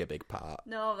need to be a big part.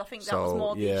 No, I think that was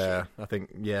more the issue. I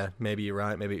think maybe you're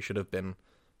right. Maybe it should have been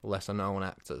lesser known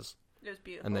actors. It was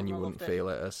beautiful, and then you wouldn't feel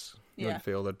it as you wouldn't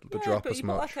feel the drop but as you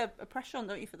much. put like a pressure on,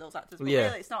 don't you, for those actors? But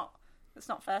really, it's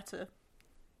not fair to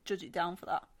judge it down for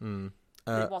that.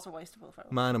 It was a waste of Will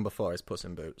Ferrell. My number 4 is Puss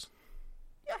in Boots.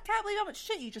 Yeah, I can't believe how much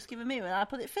shit you just given me when I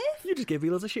put it 5th. You just gave me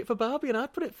loads of shit for Barbie and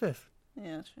I'd put it 5th.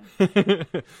 Yeah,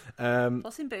 true.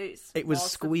 Puss in Boots. It was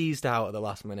squeezed out at the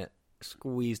last minute.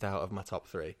 Squeezed out of my top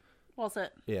 3. Was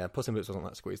it? Yeah, Puss in Boots wasn't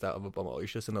that squeezed out of a bumhole. It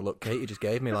was just in the look Katie just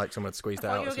gave me, like someone had squeezed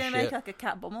out. You were going to make like a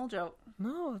cat bumhole joke.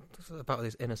 No, this is about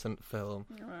this innocent film.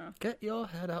 Yeah. Get your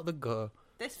head out the gutter.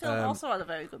 This film also had a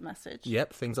very good message.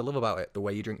 Yep, things I love about it. The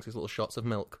way he drinks his little shots of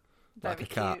milk. Very like a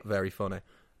cat. cute. Very funny.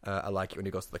 I like it when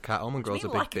he goes to the cat home and grows a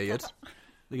big beard.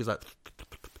 He's like...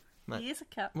 He is a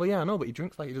cat. Well, yeah, I know, but he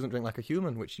doesn't drink like a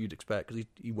human, which you'd expect because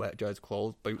he wears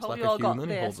clothes, boots like a human,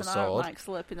 he holds a sword. Like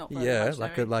slurping up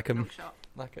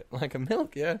like a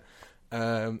milk,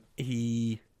 yeah.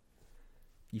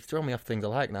 You've thrown me off things I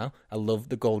like now. I love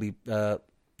the Goldie Bears.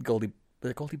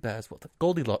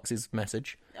 Goldilocks'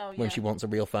 message when she wants a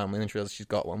real family and then she realizes she's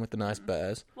got one with the nice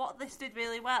bears. What this did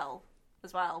really well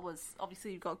as well was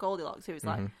obviously you've got Goldilocks who was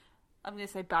like, I'm going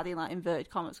to say baddie in like inverted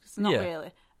commas because not really.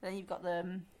 And then you've got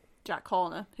the Jack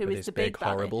Horner who is the big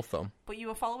horrible thumb. But you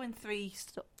were following 3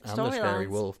 storylines. And the Scary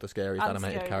Wolf, the scariest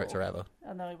animated character ever.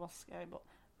 I know he was scary, but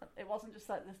it wasn't just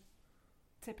like the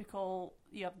typical.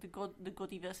 You have the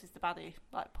goodie versus the baddie,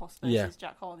 like Puss versus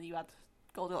Jack Horner. You had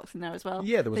Goldilocks in there as well.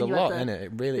 Yeah, there was a lot in it.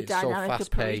 It really is so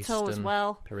fast paced as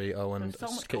well. Perito and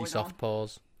Kitty Soft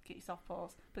Paws. Kitty Soft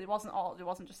Paws, but it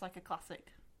wasn't just like a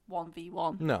classic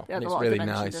 1v1. No, and it's really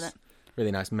nice.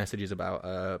 Really nice messages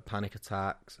about panic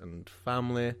attacks and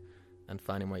family and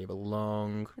finding where you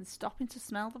belong. And stopping to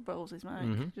smell the roses,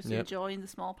 Mike. Just enjoying the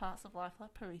small parts of life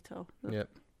like Perito. The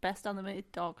best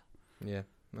animated dog. Yeah.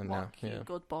 And what a cute,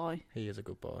 good boy. He is a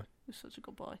good boy. He's such a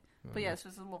good boy. But yeah, this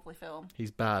was a lovely film.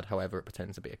 He's bad, however, it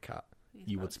pretends to be a cat.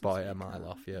 You would spot it a mile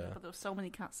off, yeah. But there were so many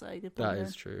cats that he did. That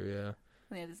is true, yeah.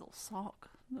 And he had his little sock.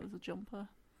 There was a jumper.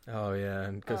 Oh, yeah,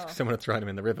 and because someone had thrown him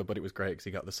in the river, but it was great because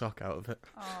he got the sock out of it.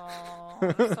 Oh,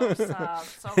 it's so sad.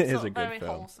 It is a good very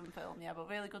film. Wholesome film, yeah, but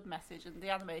really good message, and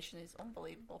the animation is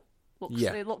unbelievable.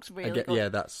 It looks really good. Yeah,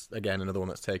 that's, again, another one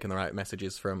that's taken the right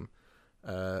messages from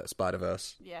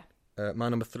Spider-Verse. Yeah. My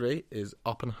number 3 is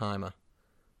Oppenheimer.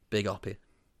 Big Oppie.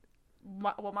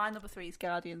 Well, my number 3 is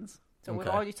Guardians. So we've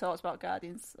already talked about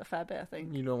Guardians a fair bit, I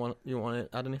think. You don't want to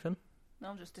add anything? No,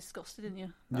 I'm just disgusted in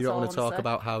you. You don't want to talk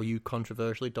about how you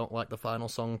controversially don't like the final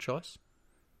song choice?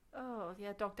 Oh,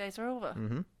 yeah, Dog Days Are Over.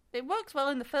 Mm-hmm. It works well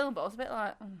in the film, but I was a bit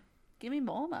like, give me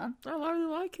more, man. I really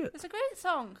like it. It's a great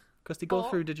song. Because they go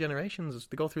through the generations.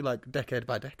 They go through, like, decade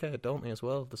by decade, don't they, as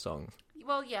well, the songs?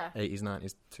 Well, yeah. 80s,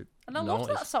 90s to And I loved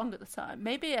that song at the time.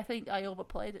 Maybe I think I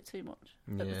overplayed it too much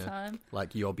at the time.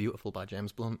 Like You're Beautiful by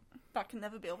James Blunt. That can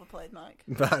never be overplayed, Mike.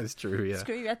 That is true, yeah.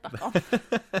 Screw your head back on.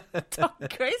 Talk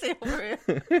crazy over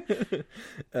here.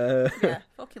 Yeah,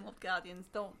 fucking love Guardians.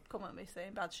 Don't come at me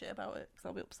saying bad shit about it, because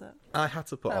I'll be upset. I had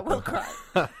to put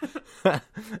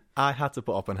I had to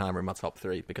put Oppenheimer in my top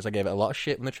 3, because I gave it a lot of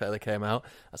shit when the trailer came out.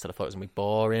 I said I thought it was going to be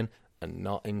boring and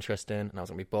not interesting, and I was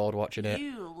going to be bored watching it.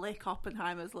 You lick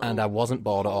Oppenheimer's little... And I wasn't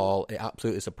bored at all. It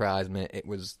absolutely surprised me. It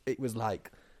was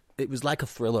like a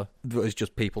thriller that was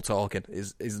just people talking.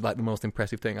 Is like the most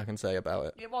impressive thing I can say about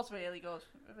it. It was really good.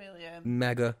 Really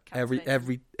mega.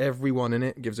 Everyone in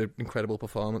it gives an incredible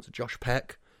performance. Josh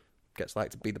Peck gets like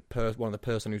to be one of the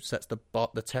person who sets the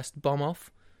test bomb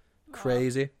off.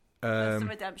 Crazy. That's the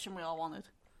redemption we all wanted.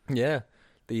 Yeah,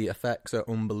 the effects are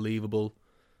unbelievable.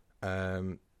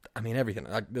 I mean, everything.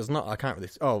 There's not. I can't really.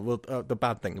 Oh well, the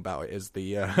bad thing about it is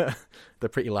the the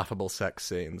pretty laughable sex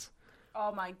scenes.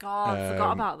 Oh my god,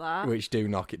 forgot about that. Which do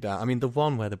knock it down. I mean, the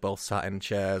one where they both sat in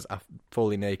chairs,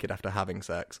 fully naked after having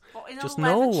sex. Just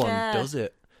no one does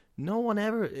it. No one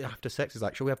ever after sex is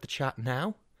like, shall we have the chat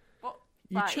now?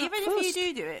 Right, even if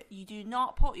you do it, you do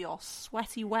not put your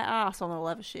sweaty, wet ass on a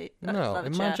leather sheet. No,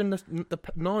 imagine the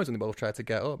noise when they both try to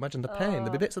get up. Imagine the pain.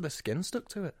 There'd be bits of the skin stuck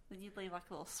to it. Then you'd leave like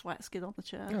a little sweat skin on the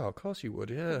chair. Oh, of course you would,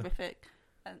 yeah. Horrific.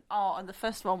 And the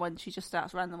first one when she just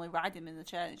starts randomly riding him in the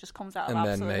chair and it just comes out of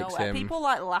absolutely nowhere. People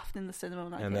laughed in the cinema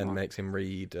when that came on. Makes him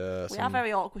read We are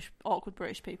very awkward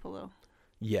British people though.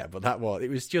 Yeah, but it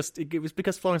was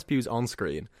because Florence Pugh's on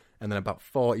screen and then about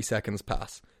 40 seconds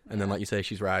pass and then like you say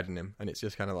she's riding him and it's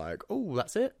just kind of like, oh,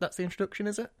 that's it? That's the introduction,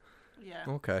 is it? Yeah.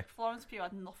 Okay. Florence Pugh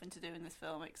had nothing to do in this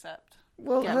film except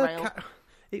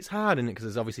it's hard, isn't it? Because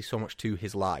there's obviously so much to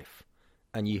his life.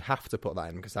 And you have to put that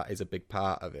in because that is a big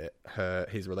part of it.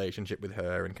 His relationship with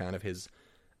her and kind of his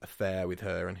affair with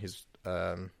her and his...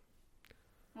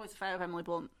 his affair with Emily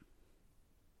Blunt?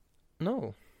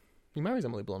 No. He marries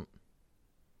Emily Blunt.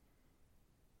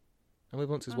 Emily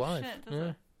Blunt's his wife. Shit, does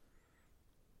he?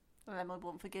 And Emily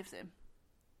Blunt forgives him?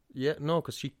 Yeah, no,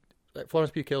 because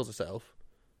Florence Pugh kills herself.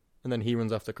 And then he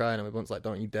runs after crying and Emily Blunt's like,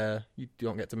 don't you dare. You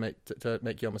don't get to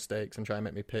make your mistakes and try and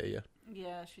make me pity you.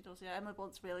 Yeah, she does. Yeah, Emily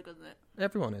Blunt's really good at it.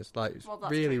 Everyone is. Like,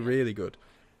 really, really good.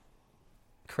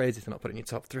 Crazy to not put it in your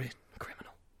top 3.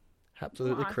 Criminal.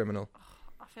 Absolutely criminal.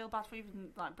 I feel bad for even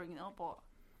bringing it up, but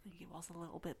I think it was a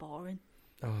little bit boring.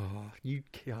 Oh, you...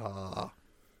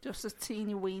 Just a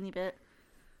teeny weeny bit.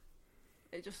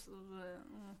 It just...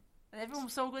 and everyone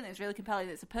was so good and it was really compelling.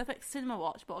 It's a perfect cinema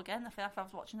watch, but again, I feel like if I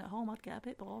was watching at home, I'd get a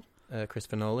bit bored.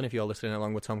 Christopher Nolan, if you're listening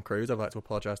along with Tom Cruise, I'd like to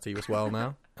apologise to you as well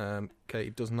now. Katie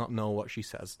does not know what she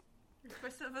says. If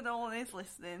Christopher Nolan is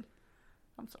listening,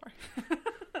 I'm sorry.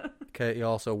 Katie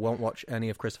also won't watch any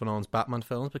of Christopher Nolan's Batman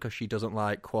films because she doesn't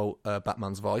like, quote,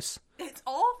 Batman's voice. It's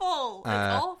awful.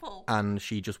 It's awful. And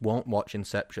she just won't watch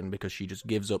Inception because she just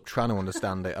gives up trying to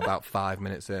understand it about 5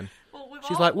 minutes in.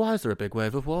 She's like, why is there a big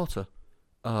wave of water?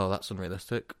 Oh, that's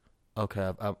unrealistic. Okay,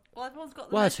 everyone's got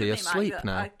the why is he asleep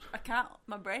now? I can't.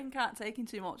 My brain can't take in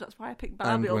too much. That's why I picked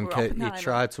Barbie over Oppenheimer. And when Katie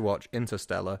tried to watch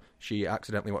Interstellar, she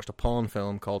accidentally watched a porn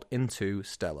film called Into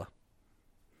Stellar.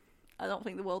 I don't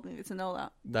think the world needed to know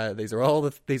that.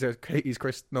 These are Katie's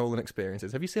Chris Nolan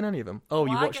experiences. Have you seen any of them? Oh,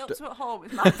 you watched. I get up to at home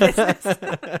with my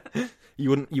business.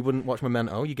 You wouldn't watch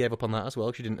Memento. You gave up on that as well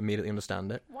because you didn't immediately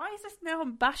understand it. Why is this now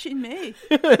bashing me?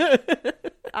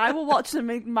 I will watch them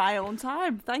in my own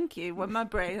time. Thank you. When my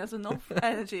brain has enough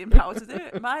energy and power to do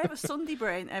it. I have a Sunday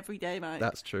brain every day, mate.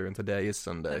 That's true. And today is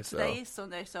Sunday. Today is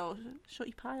Sunday, so shut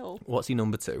your pile. What's your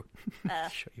number 2?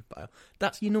 Shut your pile.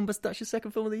 That's your number. That's your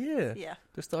second film of the year. Yeah.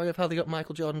 The story of how they got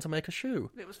Michael Jordan to make a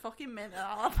shoe. It was fucking mint.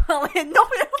 I'll hear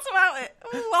nothing else about it.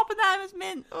 Oh, Oppenheimer's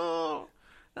mint. Oh,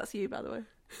 that's you, by the way.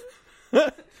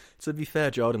 To be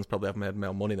fair, Jordan's probably have made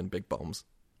more money than Big Bombs.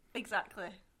 Exactly.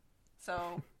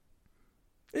 So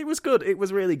it was good. It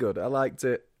was really good. I liked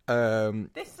it.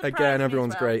 Again,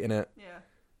 everyone's great in it. Yeah,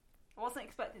 I wasn't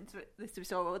expecting this to be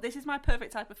so good. This is my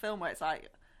perfect type of film where it's like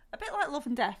a bit like Love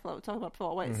and Death, like we were talking about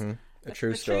before. Where it's a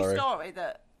true story. True story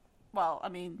that. Well, I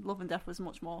mean, Love and Death was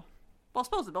much more. Well, I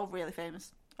suppose they're both really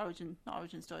famous not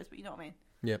origin stories, but you know what I mean.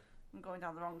 Yep. I'm going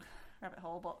down the wrong rabbit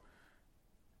hole, but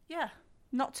yeah,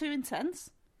 not too intense.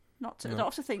 I don't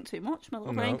have to think too much. My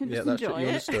little brain can just enjoy it. You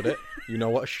understood it. You know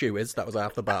what a shoe is. That was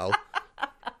half the battle.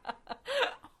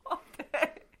 Okay.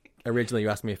 Originally, you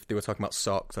asked me if they were talking about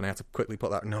socks, and I had to quickly put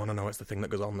that. No, it's the thing that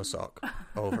goes on the sock.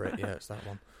 Over it. Yeah, it's that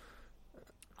one.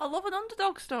 I love an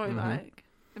underdog story, Mike.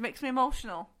 It makes me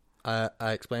emotional. I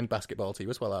explained basketball to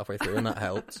you as well halfway through, and that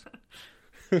helped.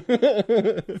 Sorry,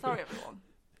 everyone.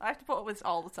 I have to put up with this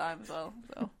all the time as well.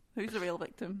 So, who's the real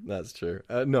victim? That's true.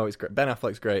 No, it's great. Ben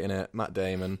Affleck's great in it. Matt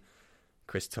Damon,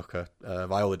 Chris Tucker,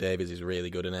 Viola Davis is really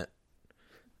good in it.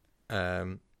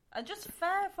 And just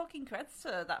fair fucking credits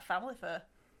to that family for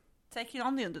taking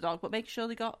on the underdog, but making sure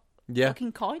they got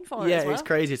fucking coin for it as well. Yeah, it's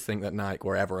crazy to think that Nike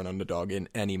were ever an underdog in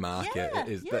any market.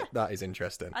 That is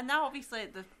interesting. And now, obviously,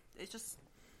 it's just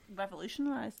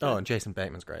revolutionised. Oh, and Jason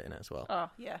Bateman's great in it as well. Oh,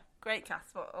 yeah. Great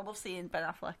cast. But I love seeing Ben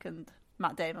Affleck and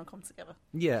Matt Damon come together.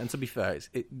 Yeah, and to be fair,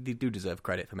 they do deserve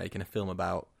credit for making a film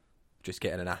about just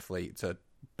getting an athlete to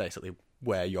basically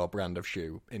wear your brand of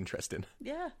shoe interesting.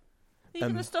 Yeah.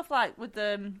 Even the stuff like with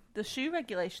the shoe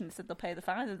regulations said they'll pay the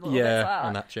fine and a little bit like that.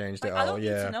 And that changed it all. I don't need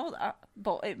to know that,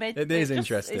 but it is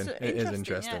interesting. It is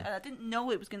interesting. Yeah. And I didn't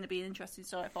know it was going to be an interesting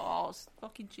story. I thought, it's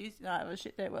fucking Tuesday night, it was a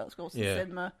shit day. Well, let's go to the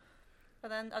cinema.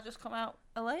 And then I just come out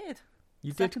elated.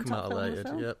 You did come out elated,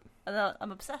 yep. And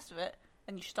I'm obsessed with it,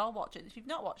 and you should all watch it. If you've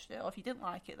not watched it, or if you didn't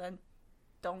like it, then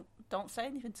don't say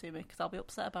anything to me, because I'll be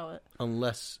upset about it.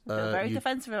 Unless... I'm very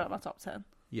defensive about my top 10.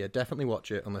 Yeah, definitely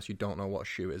watch it, unless you don't know what a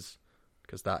shoe is,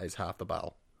 because that is half the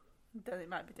battle. Then it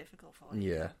might be difficult for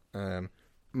you. Yeah.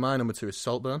 My number 2 is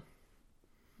Saltburn.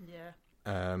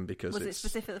 Yeah. Because was it's... it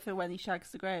specifically for when he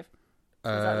shags the grave? Is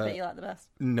that the bit you like the best?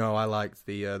 No, I liked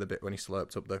the bit when he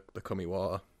slurped up the cummy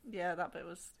water. Yeah, that bit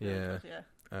was really good,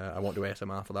 I won't do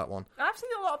ASMR for that one. I've seen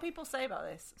a lot of people say about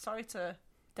this. Sorry to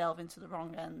delve into the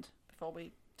wrong end before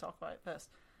we talk about it first.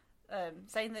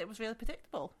 Saying that it was really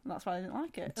predictable, and that's why I didn't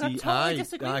like it. See,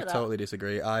 I totally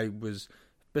disagree. I was,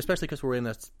 especially because we're in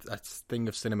that thing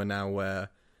of cinema now where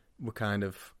we're kind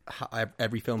of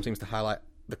every film seems to highlight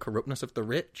the corruptness of the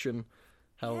rich and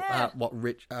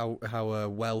how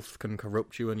wealth can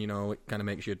corrupt you, and it kind of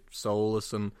makes you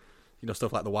soulless and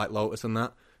stuff like the White Lotus and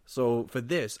that. So for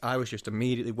this, I was just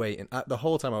immediately waiting. The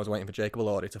whole time I was waiting for Jacob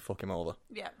Elordi to fuck him over.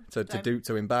 Yeah.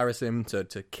 To embarrass him, to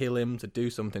kill him, to do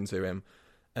something to him.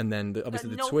 And then obviously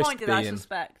the no twist point did being... I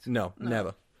suspect. No,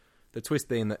 never. The twist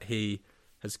being that he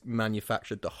has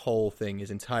manufactured the whole thing,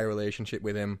 his entire relationship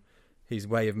with him, his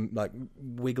way of like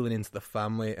wiggling into the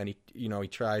family, and he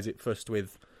tries it first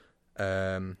with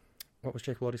what was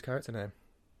Jacob Elordi's character name?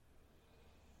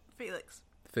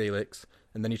 Felix.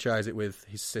 And then he tries it with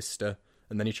his sister,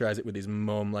 and then he tries it with his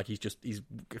mum. Like he's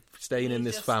staying in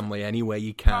this family any way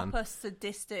he can. Proper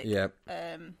sadistic. Yeah.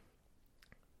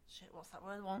 What's that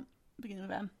word I want? Beginning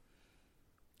with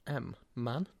M.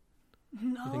 Man?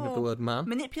 No. You think of the word man?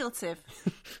 Manipulative.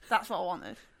 That's what I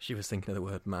wanted. She was thinking of the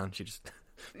word man. She just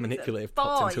manipulative boy,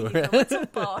 popped into her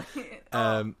head. Boy.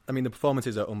 I mean, the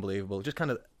performances are unbelievable. Just kind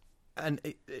of, and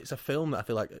it's a film that I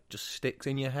feel like it just sticks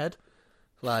in your head.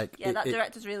 Like that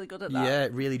director's really good at that. Yeah,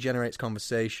 it really generates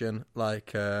conversation.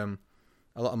 Like a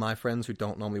lot of my friends who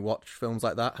don't normally watch films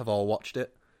like that have all watched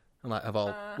it, and like have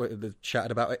all they've chatted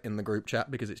about it in the group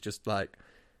chat, because it's just like,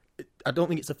 I don't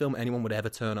think it's a film anyone would ever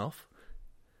turn off.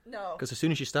 No. Because as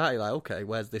soon as you start, you're like, okay,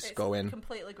 where's this going? It's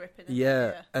completely gripping.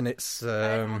 Yeah, and it's...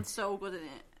 everyone's so good in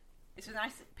it. It's a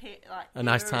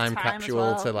nice time capsule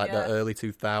well. to the early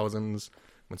 2000s,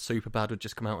 when Superbad would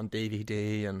just come out on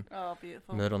DVD, and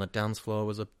beautiful. Murder on the Dance Floor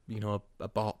was a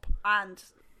bop. And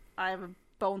I have a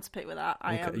bone to pick with that.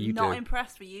 I am not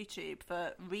impressed with YouTube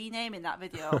for renaming that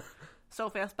video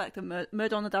Sophie Aspect and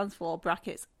Murder on the Dance Floor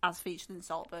brackets as featured in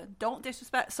Saltburn. Don't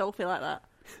disrespect Sophie like that.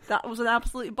 That was an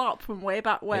absolute bop from way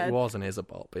back when. It was and is a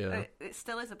bop, yeah. It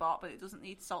still is a bop, but it doesn't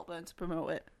need Saltburn to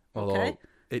promote it. Although okay?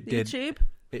 It did. YouTube,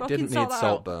 it didn't need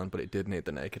Saltburn, but it did need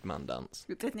the Naked Man dance.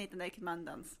 It did need the Naked Man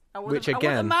dance. I wouldn't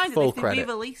have minded full if they credit.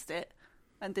 re-released it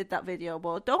and did that video,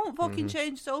 but don't fucking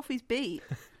change Sophie's beat.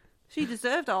 She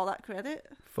deserved all that credit.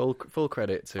 Full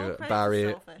credit to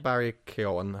Barry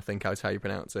Keoghan, I think is how you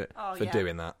pronounce it, for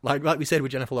doing that. Like we said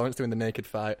with Jennifer Lawrence doing the naked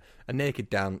fight, a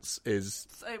naked dance is...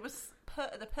 It was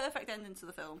the perfect ending to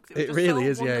the film. It really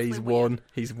is, yeah. He's won.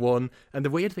 And the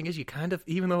weird thing is, you kind of,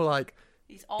 even though like,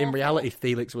 in reality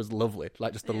Felix was lovely,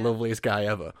 like just the loveliest guy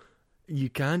ever, you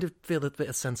kind of feel a bit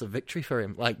of sense of victory for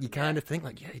him. Like, you kind of think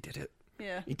like, yeah, he did it.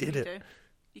 Yeah, he did it.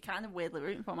 You kind of weirdly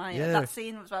rooting for him, aren't you? That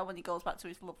scene as well when he goes back to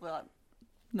his lovely, like...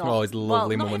 his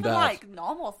lovely mum and dad. Like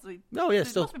normal.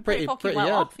 Still pretty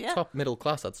well off, top middle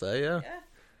class, I'd say, yeah.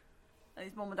 And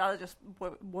his mum and dad are just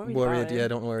worried about him.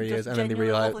 Don't know where he is. And then they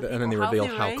reveal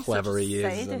how clever he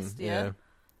is. Sadist,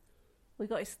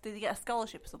 did he get a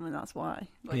scholarship or something? That's why.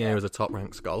 But he was a top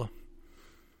ranked scholar.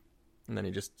 And then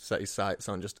he just set his sights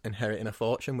on just inheriting a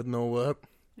fortune with no work.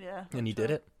 Yeah. And he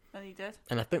did it. And he did.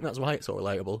 And I think that's why it's so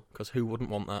relatable, because who wouldn't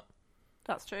want that?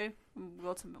 That's true.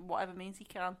 Go to whatever means he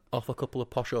can. Off a couple of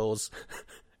poshos,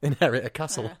 inherit a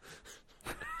castle.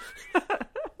 Yeah.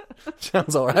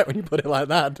 Sounds alright when you put it like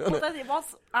that, doesn't it? Then it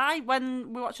was...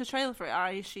 when we watched the trailer for it,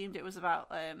 I assumed it was about...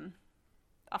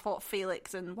 I thought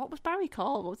Felix and... What was Barry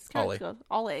called? What was his character called?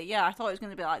 Ollie. Yeah, I thought it was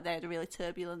going to be like they had a really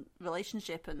turbulent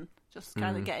relationship and just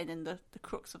kind of getting in the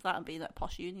crux of that and being at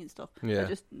posh uni and stuff. Yeah. It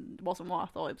just wasn't what I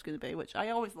thought it was going to be, which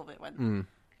I always love it when...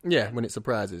 Yeah, when it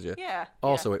surprises you. Yeah.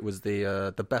 Also, it was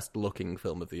the best looking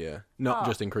film of the year. Not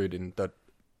just including the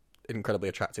incredibly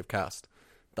attractive cast.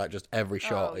 That just every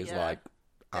shot is like...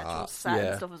 The actual set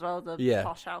and stuff as well, the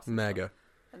posh house and mega. Stuff.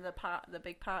 And the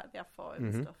big part they have for him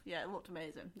and stuff. Yeah, it looked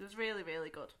amazing. It was really, really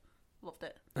good. Loved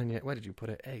it. And yet, where did you put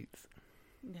it? 8th?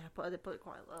 Yeah, but I did put it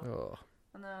quite low.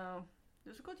 I know. It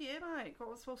was a good year, Mike. What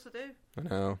was I supposed to do? I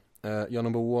know. You're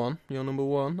number 1.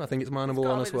 I think it's my number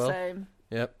 1 as well. The same.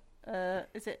 Yep.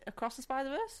 Is it Across the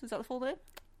Spider-Verse? Is that the full name?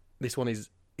 This one is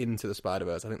Into the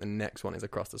Spider-Verse. I think the next one is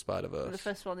Across the Spider-Verse. And the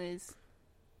first one is...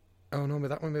 Oh no,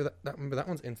 that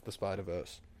one's Into the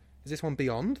Spider-Verse. Is this one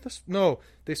Beyond? No,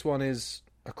 this one is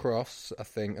Across, I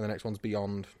think, and the next one's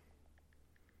Beyond.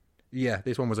 Yeah,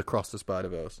 this one was Across the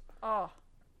Spider-Verse. Oh,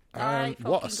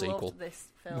 what a sequel! This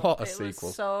film. What a sequel!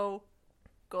 Was so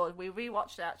good. We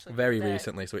rewatched it actually very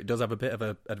recently, so it does have a bit of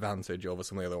an advantage over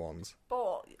some of the other ones.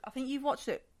 But I think you've watched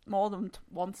it more than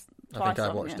twice. I think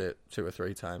I've watched it 2 or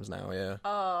 3 times now. Yeah.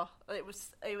 Oh, it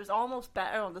was almost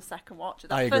better on the second watch.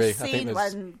 I agree. First scene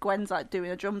when Gwen's like doing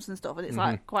her drums and stuff, and it's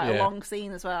like quite a long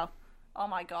scene as well. Oh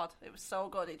my god, it was so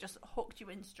good. It just hooked you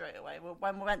in straight away.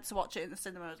 When we went to watch it in the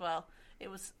cinema as well,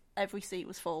 every seat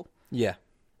was full. Yeah.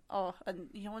 Oh, and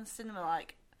you know, in the cinema,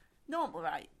 like, normally,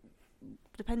 right,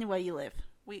 depending where you live,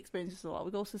 we experience this a lot.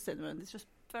 We go to the cinema and it's just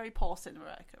very poor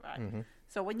cinema etiquette, right? Mm-hmm.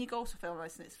 So when you go to a film like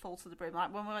this and it's full to the brim,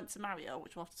 like when we went to Mario,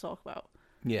 which we'll have to talk about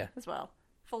as well,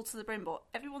 full to the brim, but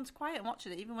everyone's quiet and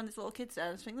watching it, even when there's little kids there.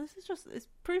 And I think it's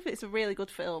proof it's a really good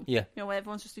film. Yeah. You know, where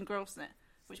everyone's just engrossed in it,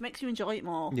 which makes you enjoy it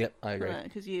more. Yep, I agree.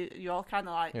 Because you're all kind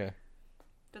of like,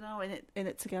 don't know, in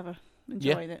it together,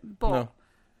 enjoying it. But no,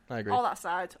 I agree. All that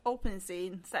side, opening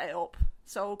scene, set it up,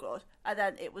 so good. And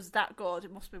then it was that good.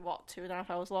 It must be, 2.5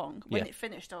 hours long. When it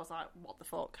finished, I was like, what the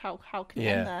fuck? How can it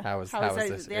end there? How is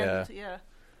this? The end? Yeah.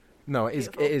 No, it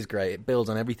is great. It builds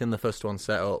on everything the first one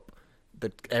set up.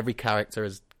 Every character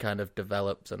is kind of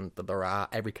developed, and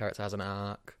every character has an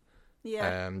arc.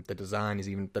 Yeah. The design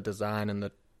and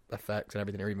the effects and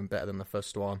everything are even better than the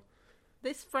first one.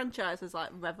 This franchise has like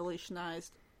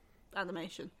revolutionised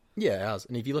animation. Yeah, it has.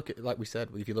 And if you look at, like we said,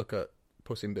 if you look at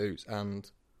Puss in Boots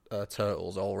and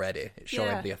Turtles already, it's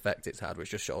showing the effect it's had,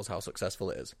 which just shows how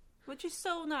successful it is. Which is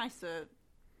so nice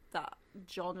that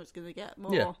genre's going to get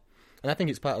more. Yeah. And I think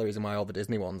it's part of the reason why all the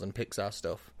Disney ones and Pixar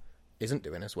stuff isn't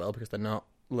doing as well, because they're not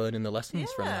learning the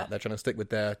lessons from that. They're trying to stick with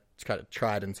their kind of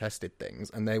tried and tested things,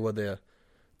 and they were the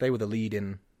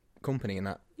leading company in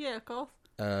that. Yeah, of course.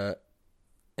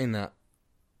 In that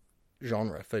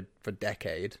genre for a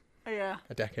decade. Yeah.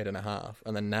 A decade and a half,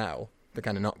 and then now they're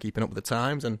kind of not keeping up with the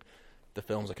times, and the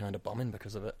films are kind of bombing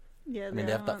because of it. Yeah, I mean,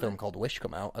 they have that film called Wish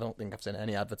come out. I don't think I've seen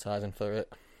any advertising for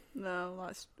it. No,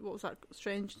 what was that?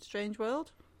 Strange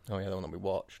World? Oh yeah, the one that we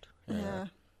watched. Yeah.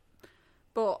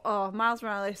 But Miles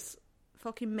Morales,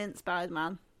 fucking mint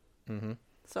Spider-Man. Mm-hmm.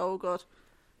 So good.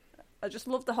 I just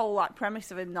love the whole like premise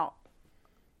of him not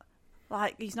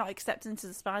he's not accepting to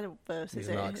the Spider-Verse. He's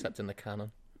not accepting the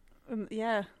canon.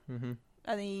 Yeah. Mm-hmm.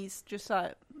 And he's just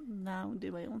like, no,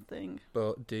 do my own thing.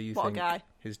 But do you think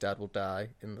his dad will die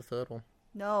in the third one?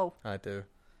 No. I do.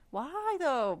 Why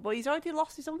though? But he's already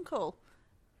lost his uncle.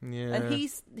 Yeah. And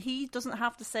he doesn't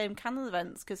have the same canon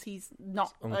events because he's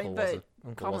not. Uncle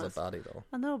was a baddie though.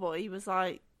 I know, but he was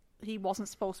like, he wasn't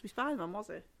supposed to be Spider-Man, was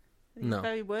he? He's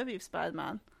very worthy of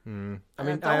Spider-Man. I mean,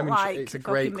 it's a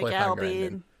great Miguel cliffhanger being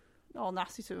ending. all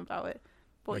nasty to him about it.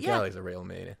 But Miguel is a real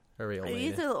meanie.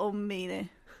 He's a little meanie.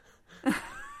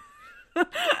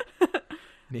 But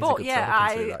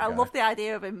I love the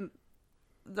idea of him.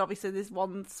 Obviously, there's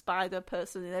one spider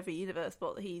person in every universe,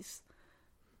 but he's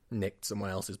nicked someone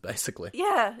else's, basically.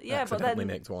 Yeah, but then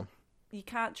nicked one. You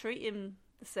can't treat him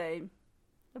the same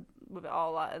with it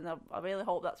all that, and I really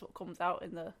hope that's what comes out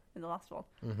in the last one,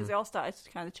 because they all started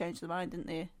to kind of change their mind, didn't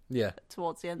they? Yeah.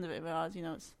 Towards the end of it, realised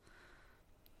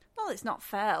it's not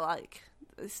fair. Like,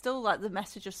 it's still like the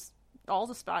message of all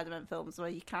the Spider-Man films where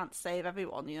you can't save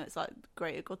everyone. It's like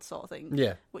greater good sort of thing.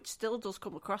 Yeah. Which still does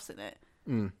come across in it.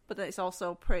 But then it's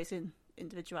also praising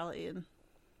individuality and.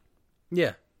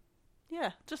 Yeah.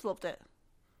 Yeah, just loved it.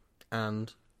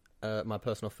 And my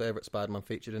personal favourite Spider-Man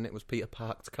featured in it was Peter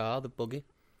Parker's car, the buggy.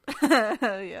 Yeah,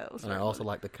 it was. And I also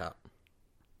like the cat.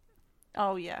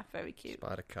 Oh yeah, very cute.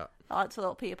 Spider cat. I liked the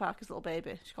little Peter Parker's little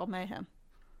baby. She's called Mayhem.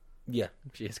 Yeah,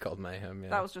 she is called Mayhem.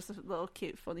 Yeah, that was just a little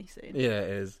cute, funny scene. Yeah, it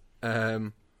is.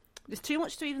 There's too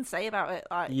much to even say about it.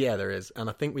 Like, yeah, there is, and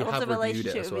I think we have reviewed it as well. The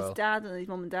relationship with his dad and his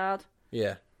mum and dad.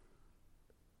 Yeah.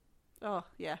 Oh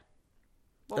yeah.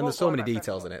 And there's so many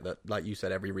details in it that, like you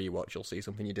said, every rewatch you'll see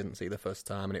something you didn't see the first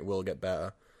time, and it will get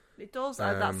better. It does.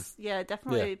 That's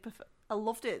definitely. Yeah. I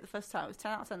loved it the first time. It was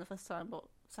 10 out of 10 the first time, but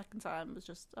second time was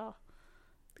just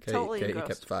Katie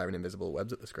kept firing invisible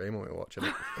webs at the screen when we were watching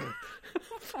it.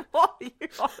 What are you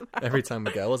on about? Every time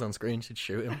Miguel was on screen, she'd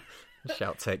shoot him.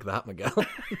 Shout, "Take that, Miguel!"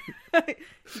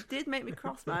 You did make me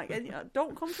cross, Mike. And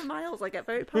don't come for miles. I get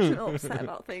very passionate, upset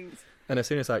about things. And as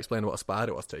soon as I explained what a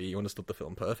spider was to you, you understood the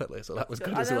film perfectly. So that was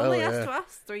good as well. I only asked to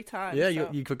ask 3 times. Yeah,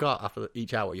 you forgot after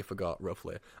each hour. You forgot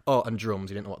roughly. Oh, and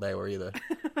drums. You didn't know what they were either.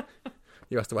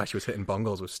 You asked her why she was hitting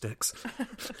bongos with sticks.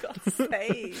 For God's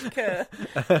sake.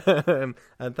 And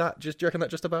do you reckon that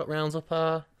just about rounds up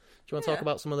our... Do you want to talk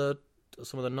about some of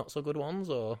the not so good ones,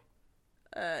 or...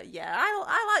 Yeah,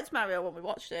 I liked Mario when we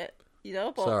watched it, you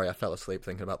know. But sorry, I fell asleep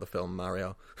thinking about the film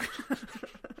Mario.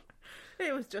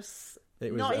 It was just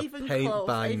it was not even paint close.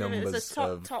 by Even if it numbers was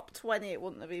a top 20, it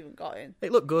wouldn't have even got in.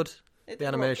 It looked good. The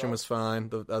animation was fine.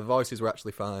 The voices were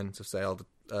actually fine. To say all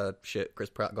the shit Chris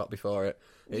Pratt got before it,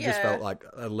 it just felt like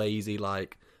a lazy,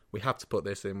 like, we have to put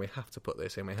this in, we have to put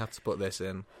this in, we have to put this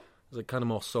in. It was like kind of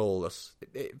more soulless.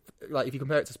 Like if you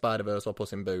compare it to Spider-Verse or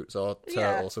Puss in Boots or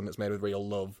Turtle, something that's made with real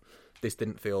love, this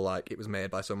didn't feel like it was made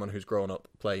by someone who's grown up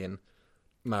playing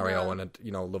Mario and had,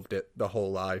 loved it the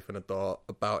whole life and had thought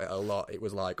about it a lot. It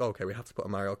was like, okay, we have to put a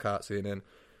Mario Kart scene in,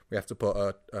 we have to put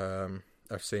a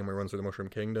scene where we run through the Mushroom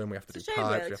Kingdom, we have to do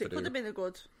pipes. It could have been a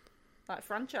good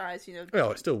franchise,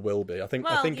 Well, it still will be.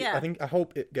 I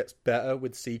hope it gets better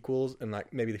with sequels and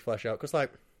like maybe they flesh out, because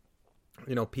like,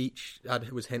 Peach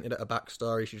was hinted at a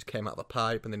backstory. She just came out of a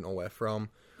pipe and didn't know where from.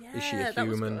 Is she a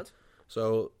human? Was good.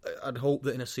 So I'd hope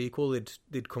that in a sequel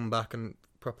they'd come back and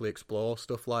properly explore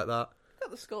stuff like that.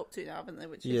 Got the scope to now, haven't they?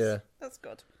 Which is that's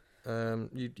good.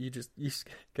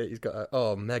 Katie's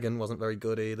got Megan wasn't very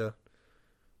good either.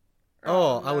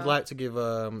 No. I would like to give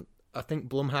I think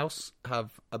Blumhouse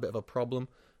have a bit of a problem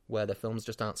where their films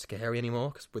just aren't scary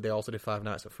anymore, because they also did Five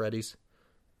Nights at Freddy's.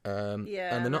 And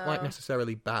they're not like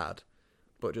necessarily bad,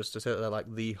 but just to say that they're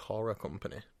like the horror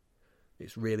company.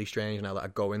 It's really strange now that I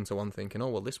go into one thinking, oh,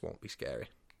 well, this won't be scary.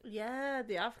 Yeah,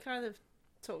 they have kind of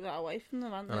took that away from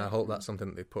them, haven't they? And I hope that's something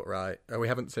that they put right. We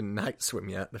haven't seen Night Swim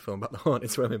yet, the film about the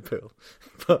haunted swimming pool.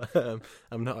 But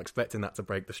I'm not expecting that to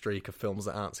break the streak of films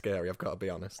that aren't scary, I've got to be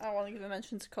honest. I want to give a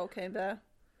mention to Cocaine Bear.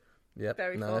 Yep,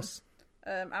 very nice.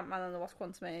 Fun. Ant-Man and the Wasp: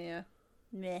 Quantumania.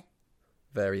 Meh.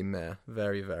 Very meh.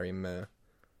 Very, very meh.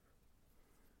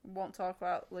 Won't talk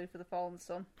about Luke for the Fallen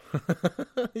Sun.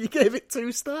 You gave it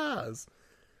 2 stars.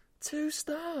 2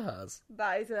 stars.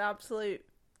 That is an absolute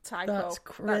typo. That's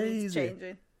crazy. That needs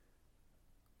changing.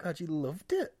 God, you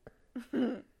loved it.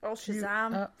 Oh,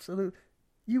 Shazam. Absolutely.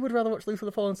 You would rather watch Luke for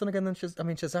the Fallen Sun again than Shazam? I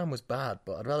mean, Shazam was bad,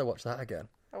 but I'd rather watch that again.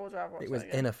 I would rather watch it was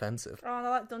inoffensive. Oh, and I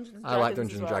like Dungeons and Dragons. I like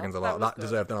Dungeons and Dragons a lot. That good.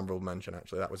 Deserved an honourable mention,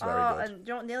 actually. That was very good. And do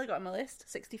you know what nearly got on my list?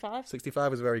 65.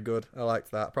 65 was very good. I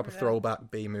liked that. Proper throwback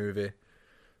B-movie.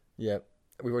 Yeah.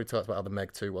 We've already talked about how the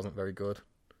Meg 2 wasn't very good.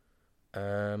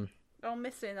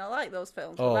 Missing. I like those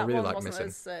films. Oh, I really like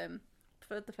Missing.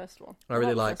 Preferred the first one. I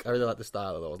really like the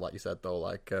style of those, like you said, though.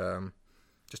 Like,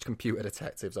 just computer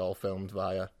detectives all filmed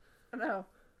via... I know.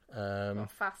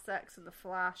 Fast X and The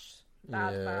Flash.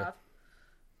 Bad.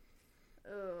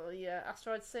 Oh, yeah.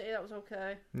 Asteroid City, that was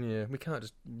okay. Yeah, we can't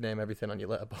just name everything on your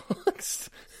letterbox.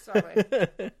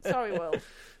 Sorry, Will.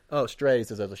 Oh, Strays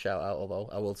deserves a shout-out, although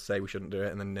I will say we shouldn't do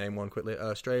it and then name one quickly.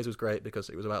 Strays was great because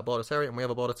it was about a border terrier, and we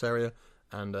have a border terrier,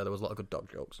 and there was a lot of good dog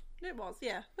jokes. It was,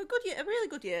 yeah. A good year, a really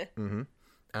good year. Mm-hmm.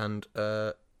 And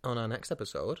on our next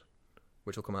episode,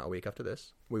 which will come out a week after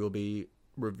this, we will be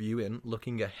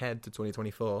looking ahead to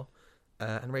 2024,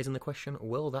 and raising the question,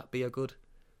 will that be a good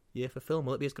year for film?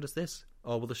 Will it be as good as this?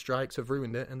 Or will the strikes have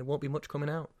ruined it and there won't be much coming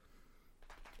out?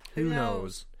 Who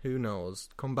knows? Who knows?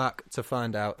 Come back to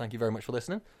find out. Thank you very much for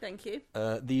listening. Thank you.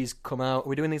 These come out... Are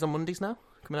we doing these on Mondays now?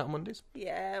 Coming out on Mondays?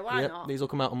 Yeah, why not? These will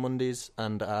come out on Mondays,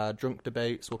 and Drunk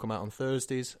Debates will come out on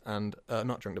Thursdays, and...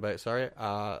 not Drunk Debates, sorry.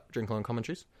 Drink Along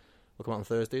Commentaries will come out on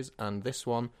Thursdays, and this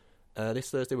one...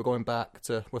 this Thursday we're going back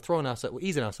to... We're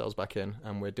easing ourselves back in,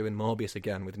 and we're doing Morbius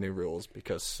again with new rules,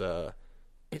 because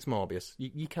it's Morbius.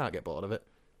 You can't get bored of it.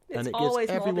 And it gives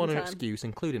everyone an excuse,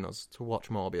 including us, to watch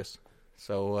Morbius.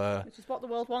 So, which is what the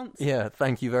world wants. Yeah,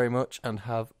 thank you very much, and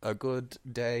have a good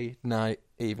day, night,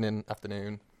 evening,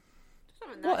 afternoon. Just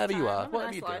have a nice whatever time. you are, have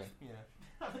whatever nice you're life. doing.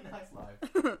 Yeah. Have a nice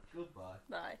life. Goodbye.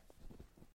 Bye.